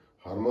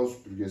 Harman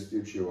süpürgesi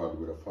diye bir şey vardı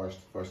böyle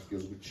faştık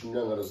yazıp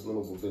çimlen arasından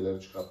o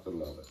buğdayları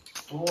çıkartırlardı.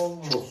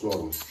 Çok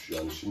zormuş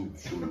yani şimdi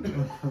düşününce.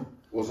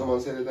 O zaman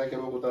seyrederken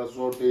o kadar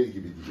zor değil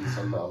gibiydi,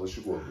 insanla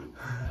alışık oldum.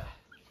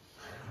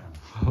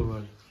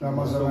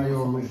 Ramazan ayı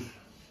olur.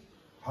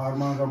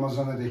 Harman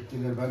Ramazan'a denk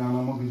gelir. Ben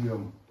anamı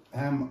biliyorum.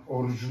 Hem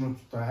orucunu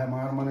tutar hem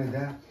harman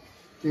eder.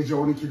 Gece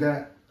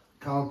 12'de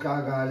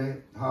kalkar gali,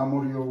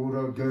 hamur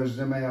yoğurur,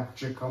 gözleme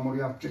yapacak, hamur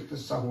yapacak da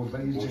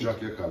sahurda yiyecek.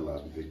 Ocak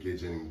yakarlar bir de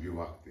gecenin bir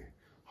vakti.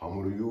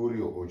 Hamuru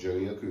yoğuruyor, ocağı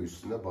yakıyor,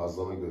 üstüne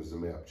bazlama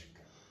gözleme yapacak.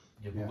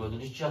 Ya bu kadın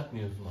hiç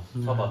yatmıyor o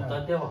zaman.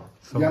 Sabahtan devam.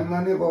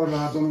 Yanına ne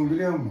koyarlardı onu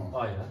biliyor musun?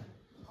 Aynen.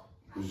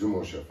 Üzüm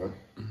hoşafı.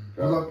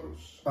 Ulan,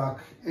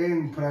 bak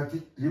en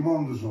pratik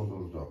limon tuz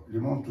olurdu.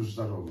 Limon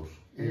tuzlar olur.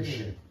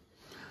 Eşi.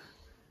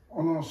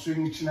 Onu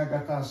suyun içine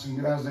katarsın,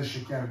 biraz da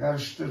şeker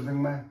karıştırdın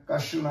mı,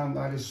 kaşığıyla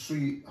gali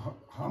suyu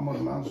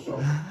hamurla sok.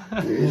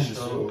 Eşi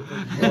su.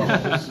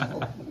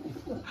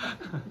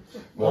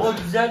 Ama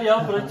güzel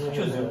ya, pratik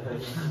çözüm.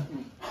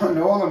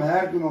 Hani oğlum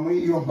her gün onu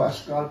yiyor,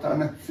 başka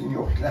alternatifin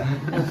yok lan.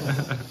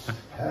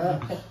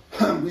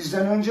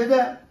 Bizden önce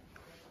de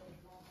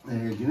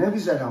yine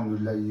biz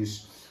elhamdülillah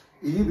iyiyiz.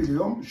 İyi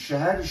biliyorum,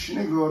 şehir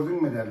işini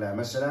gördün mü derler.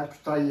 Mesela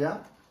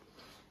Kütahya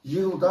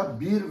yılda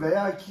 1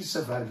 veya 2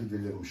 sefer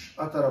gidilirmiş.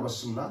 At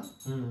arabasından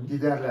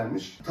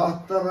giderlermiş.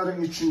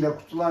 Tahtaların içinde,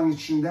 kutuların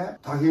içinde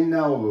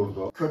tahinler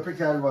olurdu. Köpek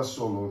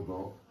helvası olurdu.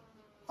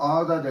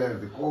 Ağda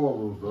derdik, o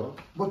olurdu.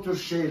 Bu tür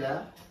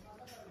şeyler.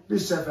 Bir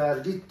sefer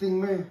gittin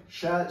mi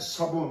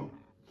sabun.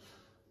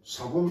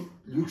 Sabun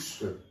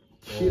lükstü.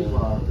 Kil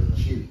vardı,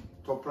 kil.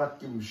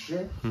 Toprak gibi bir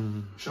şey.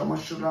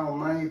 Çamaşırlar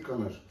ondan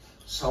yıkanır.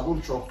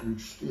 Sabun çok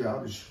lükstü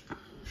ya. Biz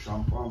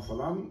şampuan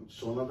falan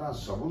sonradan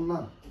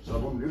sabunla.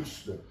 Sabun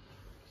lükstü.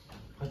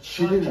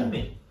 Şakir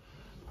mi?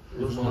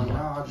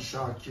 Ya hadi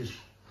Şakir.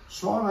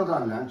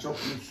 Sonradan lan çok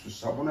lükstü.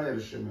 Sabuna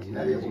erişemiyorum.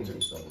 Nereye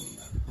bulacağım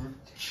sabunla?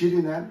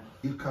 Kirine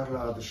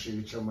yıkarlardı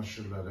şeyi,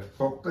 çamaşırları.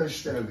 Topta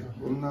işlerdik.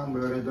 Bundan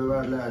böyle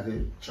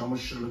döverlerdi.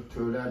 Çamaşırlık,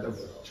 köylerde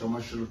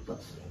çamaşırlıkla.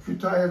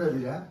 Kütahya'da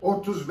bile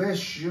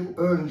 35 yıl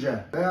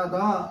önce veya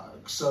daha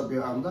kısa bir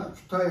anda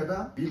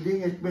Kütahya'da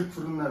bildiğin ekmek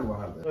fırınları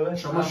vardı. Evet,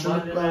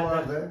 Çamaşırlıklar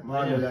vardı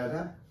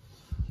mahallelerde.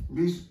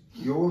 Biz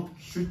yoğurt,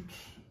 süt,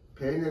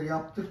 peynir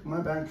yaptık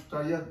mı ben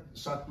Kütahya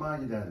satmaya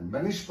giderdim.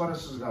 Ben hiç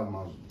parasız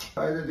kalmazdım.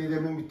 Kütahya'da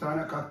dedemin bir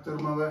tane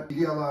kaktırmalı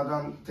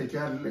bilyalardan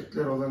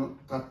tekerlekler olan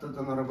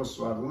tatlıdan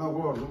arabası vardı. Ona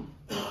vurdum.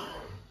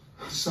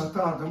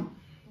 Satardım.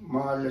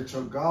 Mahalle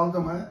çok kaldı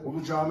mı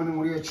Ulu Cami'nin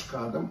oraya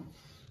çıkardım.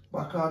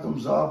 Bakardım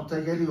zabıta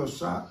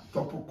geliyorsa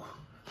topuk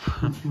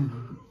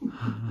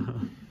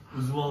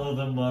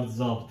Uzmanlardan vardı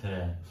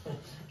zaptı.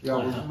 Ya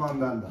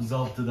uzmandan da.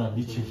 Zaptıdan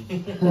niçin?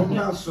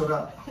 Ondan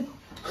sonra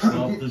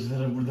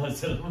Zaptıcılara buradan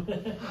selam.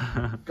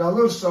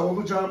 kalırsa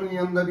Ulu Cami'nin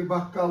yanında bir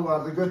bakkal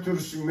vardı.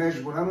 Götürürsün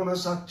mecburen, ona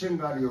satacaksın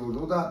galiyordu.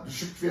 O da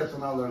düşük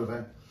fiyatını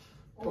alırdı.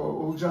 O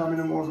Ulu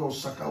Cami'nin orada o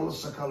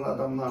sakallı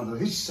adamlardı.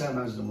 Hiç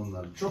sevmezdim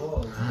onları.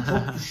 Çok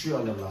düşüyor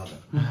alırlardı.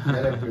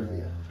 Gerek yok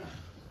ya.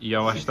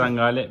 Yavaştan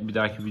gale bir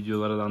dahaki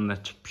videolara da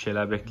anlatacak bir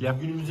şeyler bekleyelim.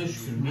 Bugünümüze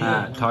şükür.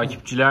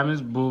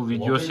 Takipçilerimiz bu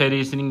video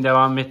serisinin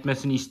devam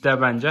etmesini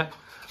ister bence.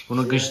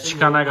 Bunu kış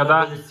çıkana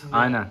kadar,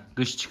 aynen,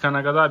 kış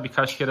çıkana kadar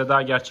birkaç kere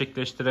daha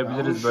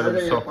gerçekleştirebiliriz böyle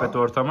bir sohbet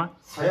ortamı.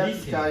 Hayat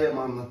hikayemi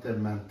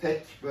anlatırım ben.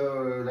 Tek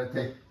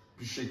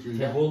bir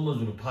şekilde. Tek olmaz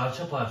onu,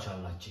 parça parça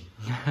anlatacak.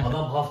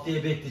 Adam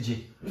haftaya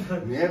bekleyecek.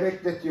 Niye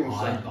bekletiyorsun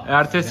sen?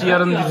 Ertesi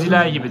yarın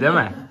diziler gibi değil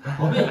mi?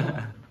 Abi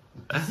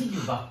dizi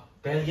gibi bak,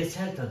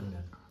 belgesel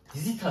tadında.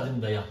 Dizi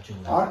tadında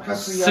yapacağım.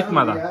 Arkası yarın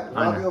Sıkmadan. diye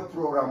radyo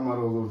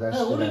programları olur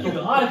derslere. Onun gibi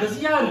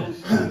arkası yarın.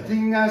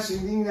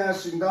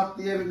 dinlersin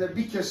tatlı yerinde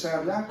bir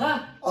keserler.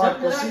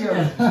 Arkası Sen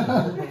yarın.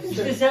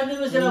 İşte sen de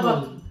mesela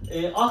bak,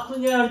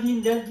 aklın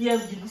erdiğinden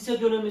diyelim ki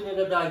lise dönemine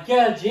kadar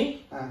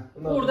gelecek.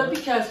 Burada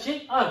bir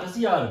kesecek, arkası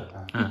yarın.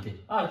 Bitti.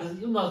 Arkası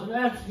ondan sonra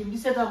ertesi gün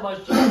liseden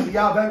başlayacak.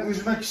 Ya ben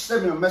üzmek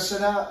istemiyorum.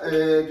 Mesela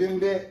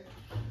dün bir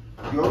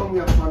yorum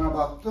yapana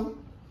baktım.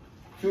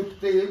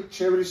 Türk değil,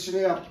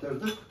 çevirisini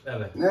yaptırdık.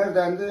 Evet.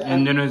 Neredendi?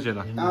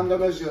 Endonezya'dan.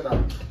 Endonezya'dan,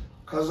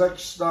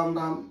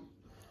 Kazakistan'dan,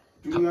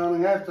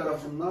 dünyanın her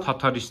tarafından.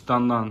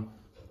 Tataristan'dan,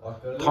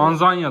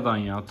 Tanzanya'dan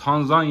ya.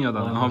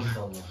 Tanzanya'dan.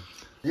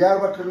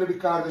 Diyarbakırlı bir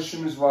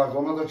kardeşimiz vardı.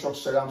 Ona da çok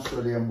selam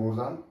söyleyeyim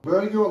buradan.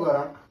 Bölge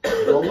olarak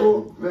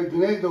Doğu ve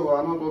Güneydoğu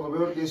Anadolu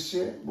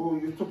bölgesi bu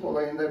YouTube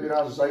olayında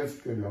biraz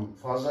zayıf görüyorum.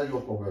 Fazla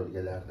yok o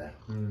bölgelerde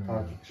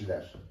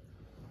takipçiler.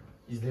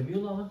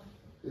 İzlemiyorlar mı?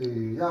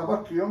 Ya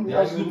bakıyorum Ya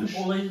yazılmış.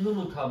 YouTube olayını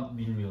mı tam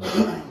bilmiyorlar?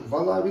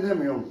 Vallahi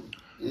bilemiyorum.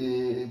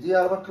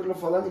 Diyarbakırlı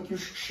falan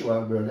 2-3 kişi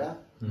var böyle.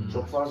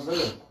 Çok fazla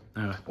yok.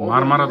 Evet.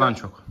 Marmara'dan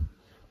çok.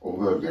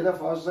 O bölgede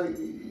fazla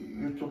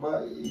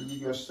YouTube'a ilgi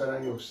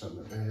gösteren yok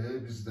sanırım.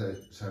 Biz de,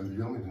 sen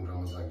biliyor muydun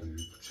Ramazan gibi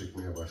YouTube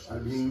çekmeye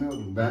başladık?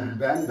 Bilmiyordum.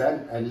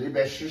 Ben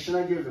 55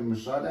 yaşına girdim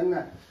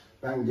müsaadenle.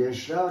 Ben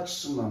gençliğe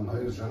açısından.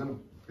 Hayır canım,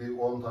 bir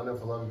 10 tane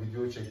falan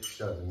video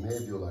çekmişlerdi.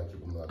 Ne diyorlar ki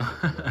bunlar?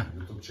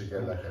 YouTube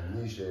çekerlerken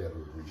ne işe yarıyor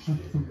bu iş diye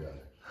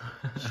yani.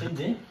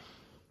 Şimdi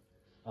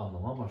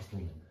anlama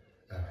başladım.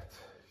 Evet.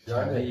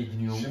 Yani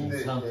şimdi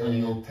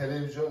şimdi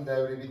televizyon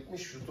devri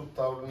bitmiş, YouTube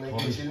tavrına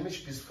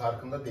geçilmiş, biz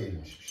farkında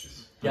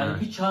değilmişiz.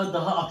 Yani bir çağ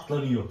daha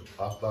atlanıyor.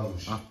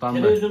 Atlanmış.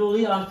 Televizyon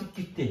olayı artık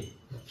bitti.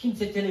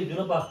 Kimse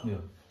televizyona bakmıyor.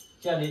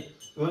 Yani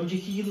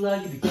önceki yıllar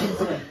gibi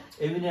kimse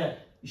evine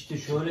işte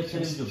şöyle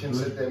televizyon...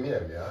 Kimse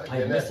demeyelim ya.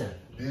 Hayır, gene mesela.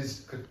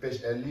 Biz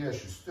 45-50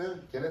 yaş üstü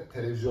gene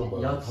televizyon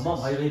bağımlısıyız. Ya tamam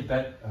hayır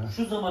ben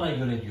şu zamana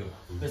göre diyor.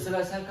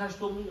 Mesela sen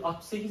kaç doğumlu?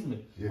 68 mi?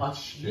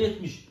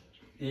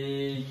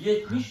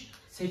 70.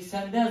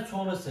 80'den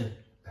sonrası.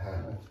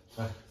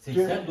 Bak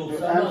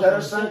 80-90'dan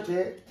enteresan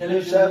ki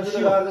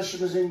sevgili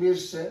kardeşimizin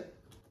birisi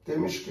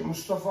demiş ki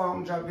Mustafa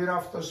amca bir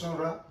hafta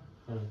sonra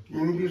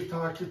yeni bir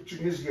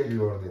takipçiniz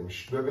geliyor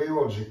demiş. Bebeği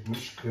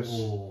olacakmış kız.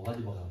 Oo, hadi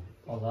bakalım.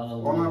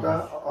 Ona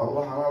da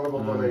Allah analı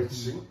babalı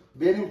etsin.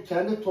 Benim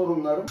kendi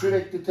torunlarım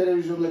sürekli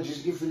televizyonda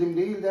çizgi film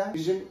değil de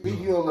bizim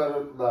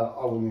videolarla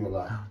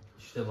avunuyorlar.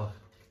 İşte bak.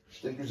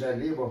 İşte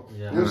güzelliği bu.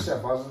 Ya.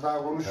 Neyse fazla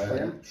daha konuşmayayım.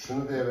 Yani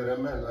şunu diye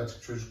veremem,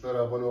 açık çocuklara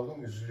abone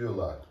oldum,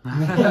 üzülüyorlar.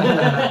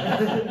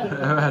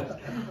 Evet.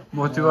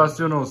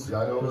 Motivasyon olsun.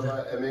 Yani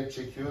orada emek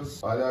çekiyoruz,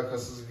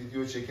 alakasız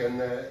video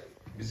çekenler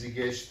bizi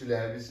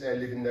geçtiler, biz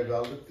 50 günde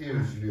kaldık diye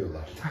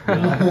üzülüyorlar.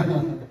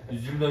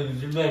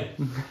 Üzülme.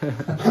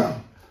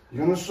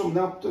 Yunus'um ne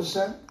yaptın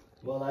sen?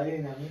 Vallahi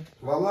önemli.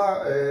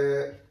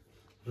 Vallahi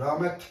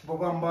rahmetli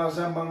babam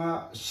bazen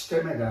bana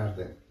sitem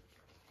ederdi.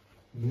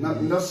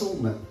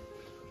 Nasıl mı?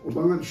 O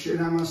bana bir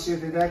şeyler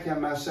nasihat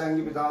ederken ben sen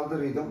gibi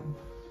daldırıydım.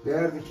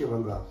 Derdi ki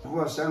bana,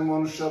 baba sen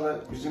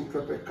konuşalı bizim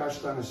köpek kaç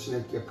tane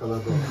sinek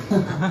yakaladı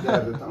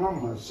derdi, tamam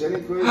mı?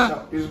 Senin köy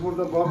hesap, biz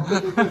burada muhabbet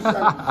ediyoruz,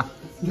 sen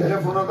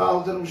telefona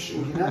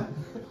daldırmışsın yine.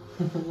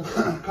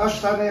 Kaç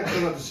tane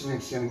yakaladı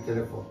sinek senin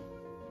telefon?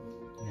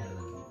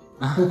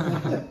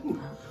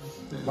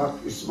 Bak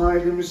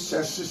İsmail'imiz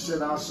sessiz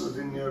sedasız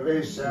dinliyor,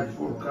 Veysel,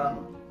 Furkan.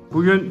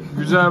 Bugün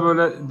güzel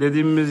böyle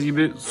dediğimiz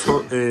gibi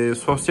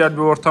sosyal bir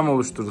ortam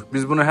oluşturduk.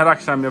 Biz bunu her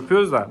akşam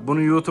yapıyoruz da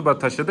bunu YouTube'a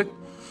taşıdık.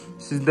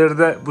 Sizleri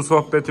de bu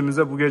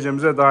sohbetimize, bu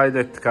gecemize dahil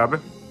ettik abi.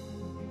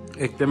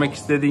 Eklemek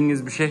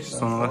istediğiniz bir şey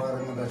son olarak?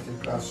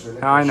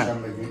 Aynen.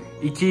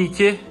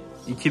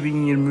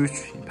 2-2-2023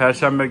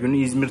 Perşembe günü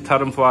İzmir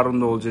Tarım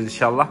Fuarı'nda olacağız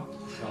inşallah.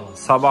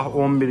 Sabah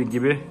 11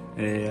 gibi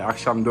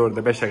akşam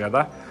 4'e 5'e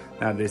kadar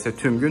neredeyse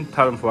tüm gün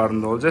Tarım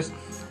Fuarı'nda olacağız.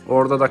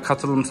 Orada da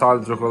katılım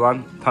sağlayacak olan,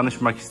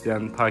 tanışmak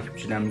isteyen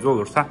takipçilerimiz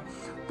olursa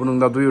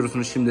bunun da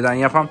duyurusunu şimdiden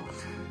yapam.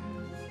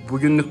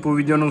 Bugünlük bu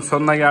videonun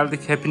sonuna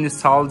geldik. Hepiniz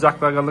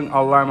sağlıcakla kalın.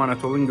 Allah'a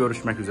emanet olun.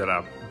 Görüşmek üzere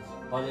abi.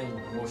 Hadi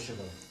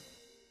hoşçakalın.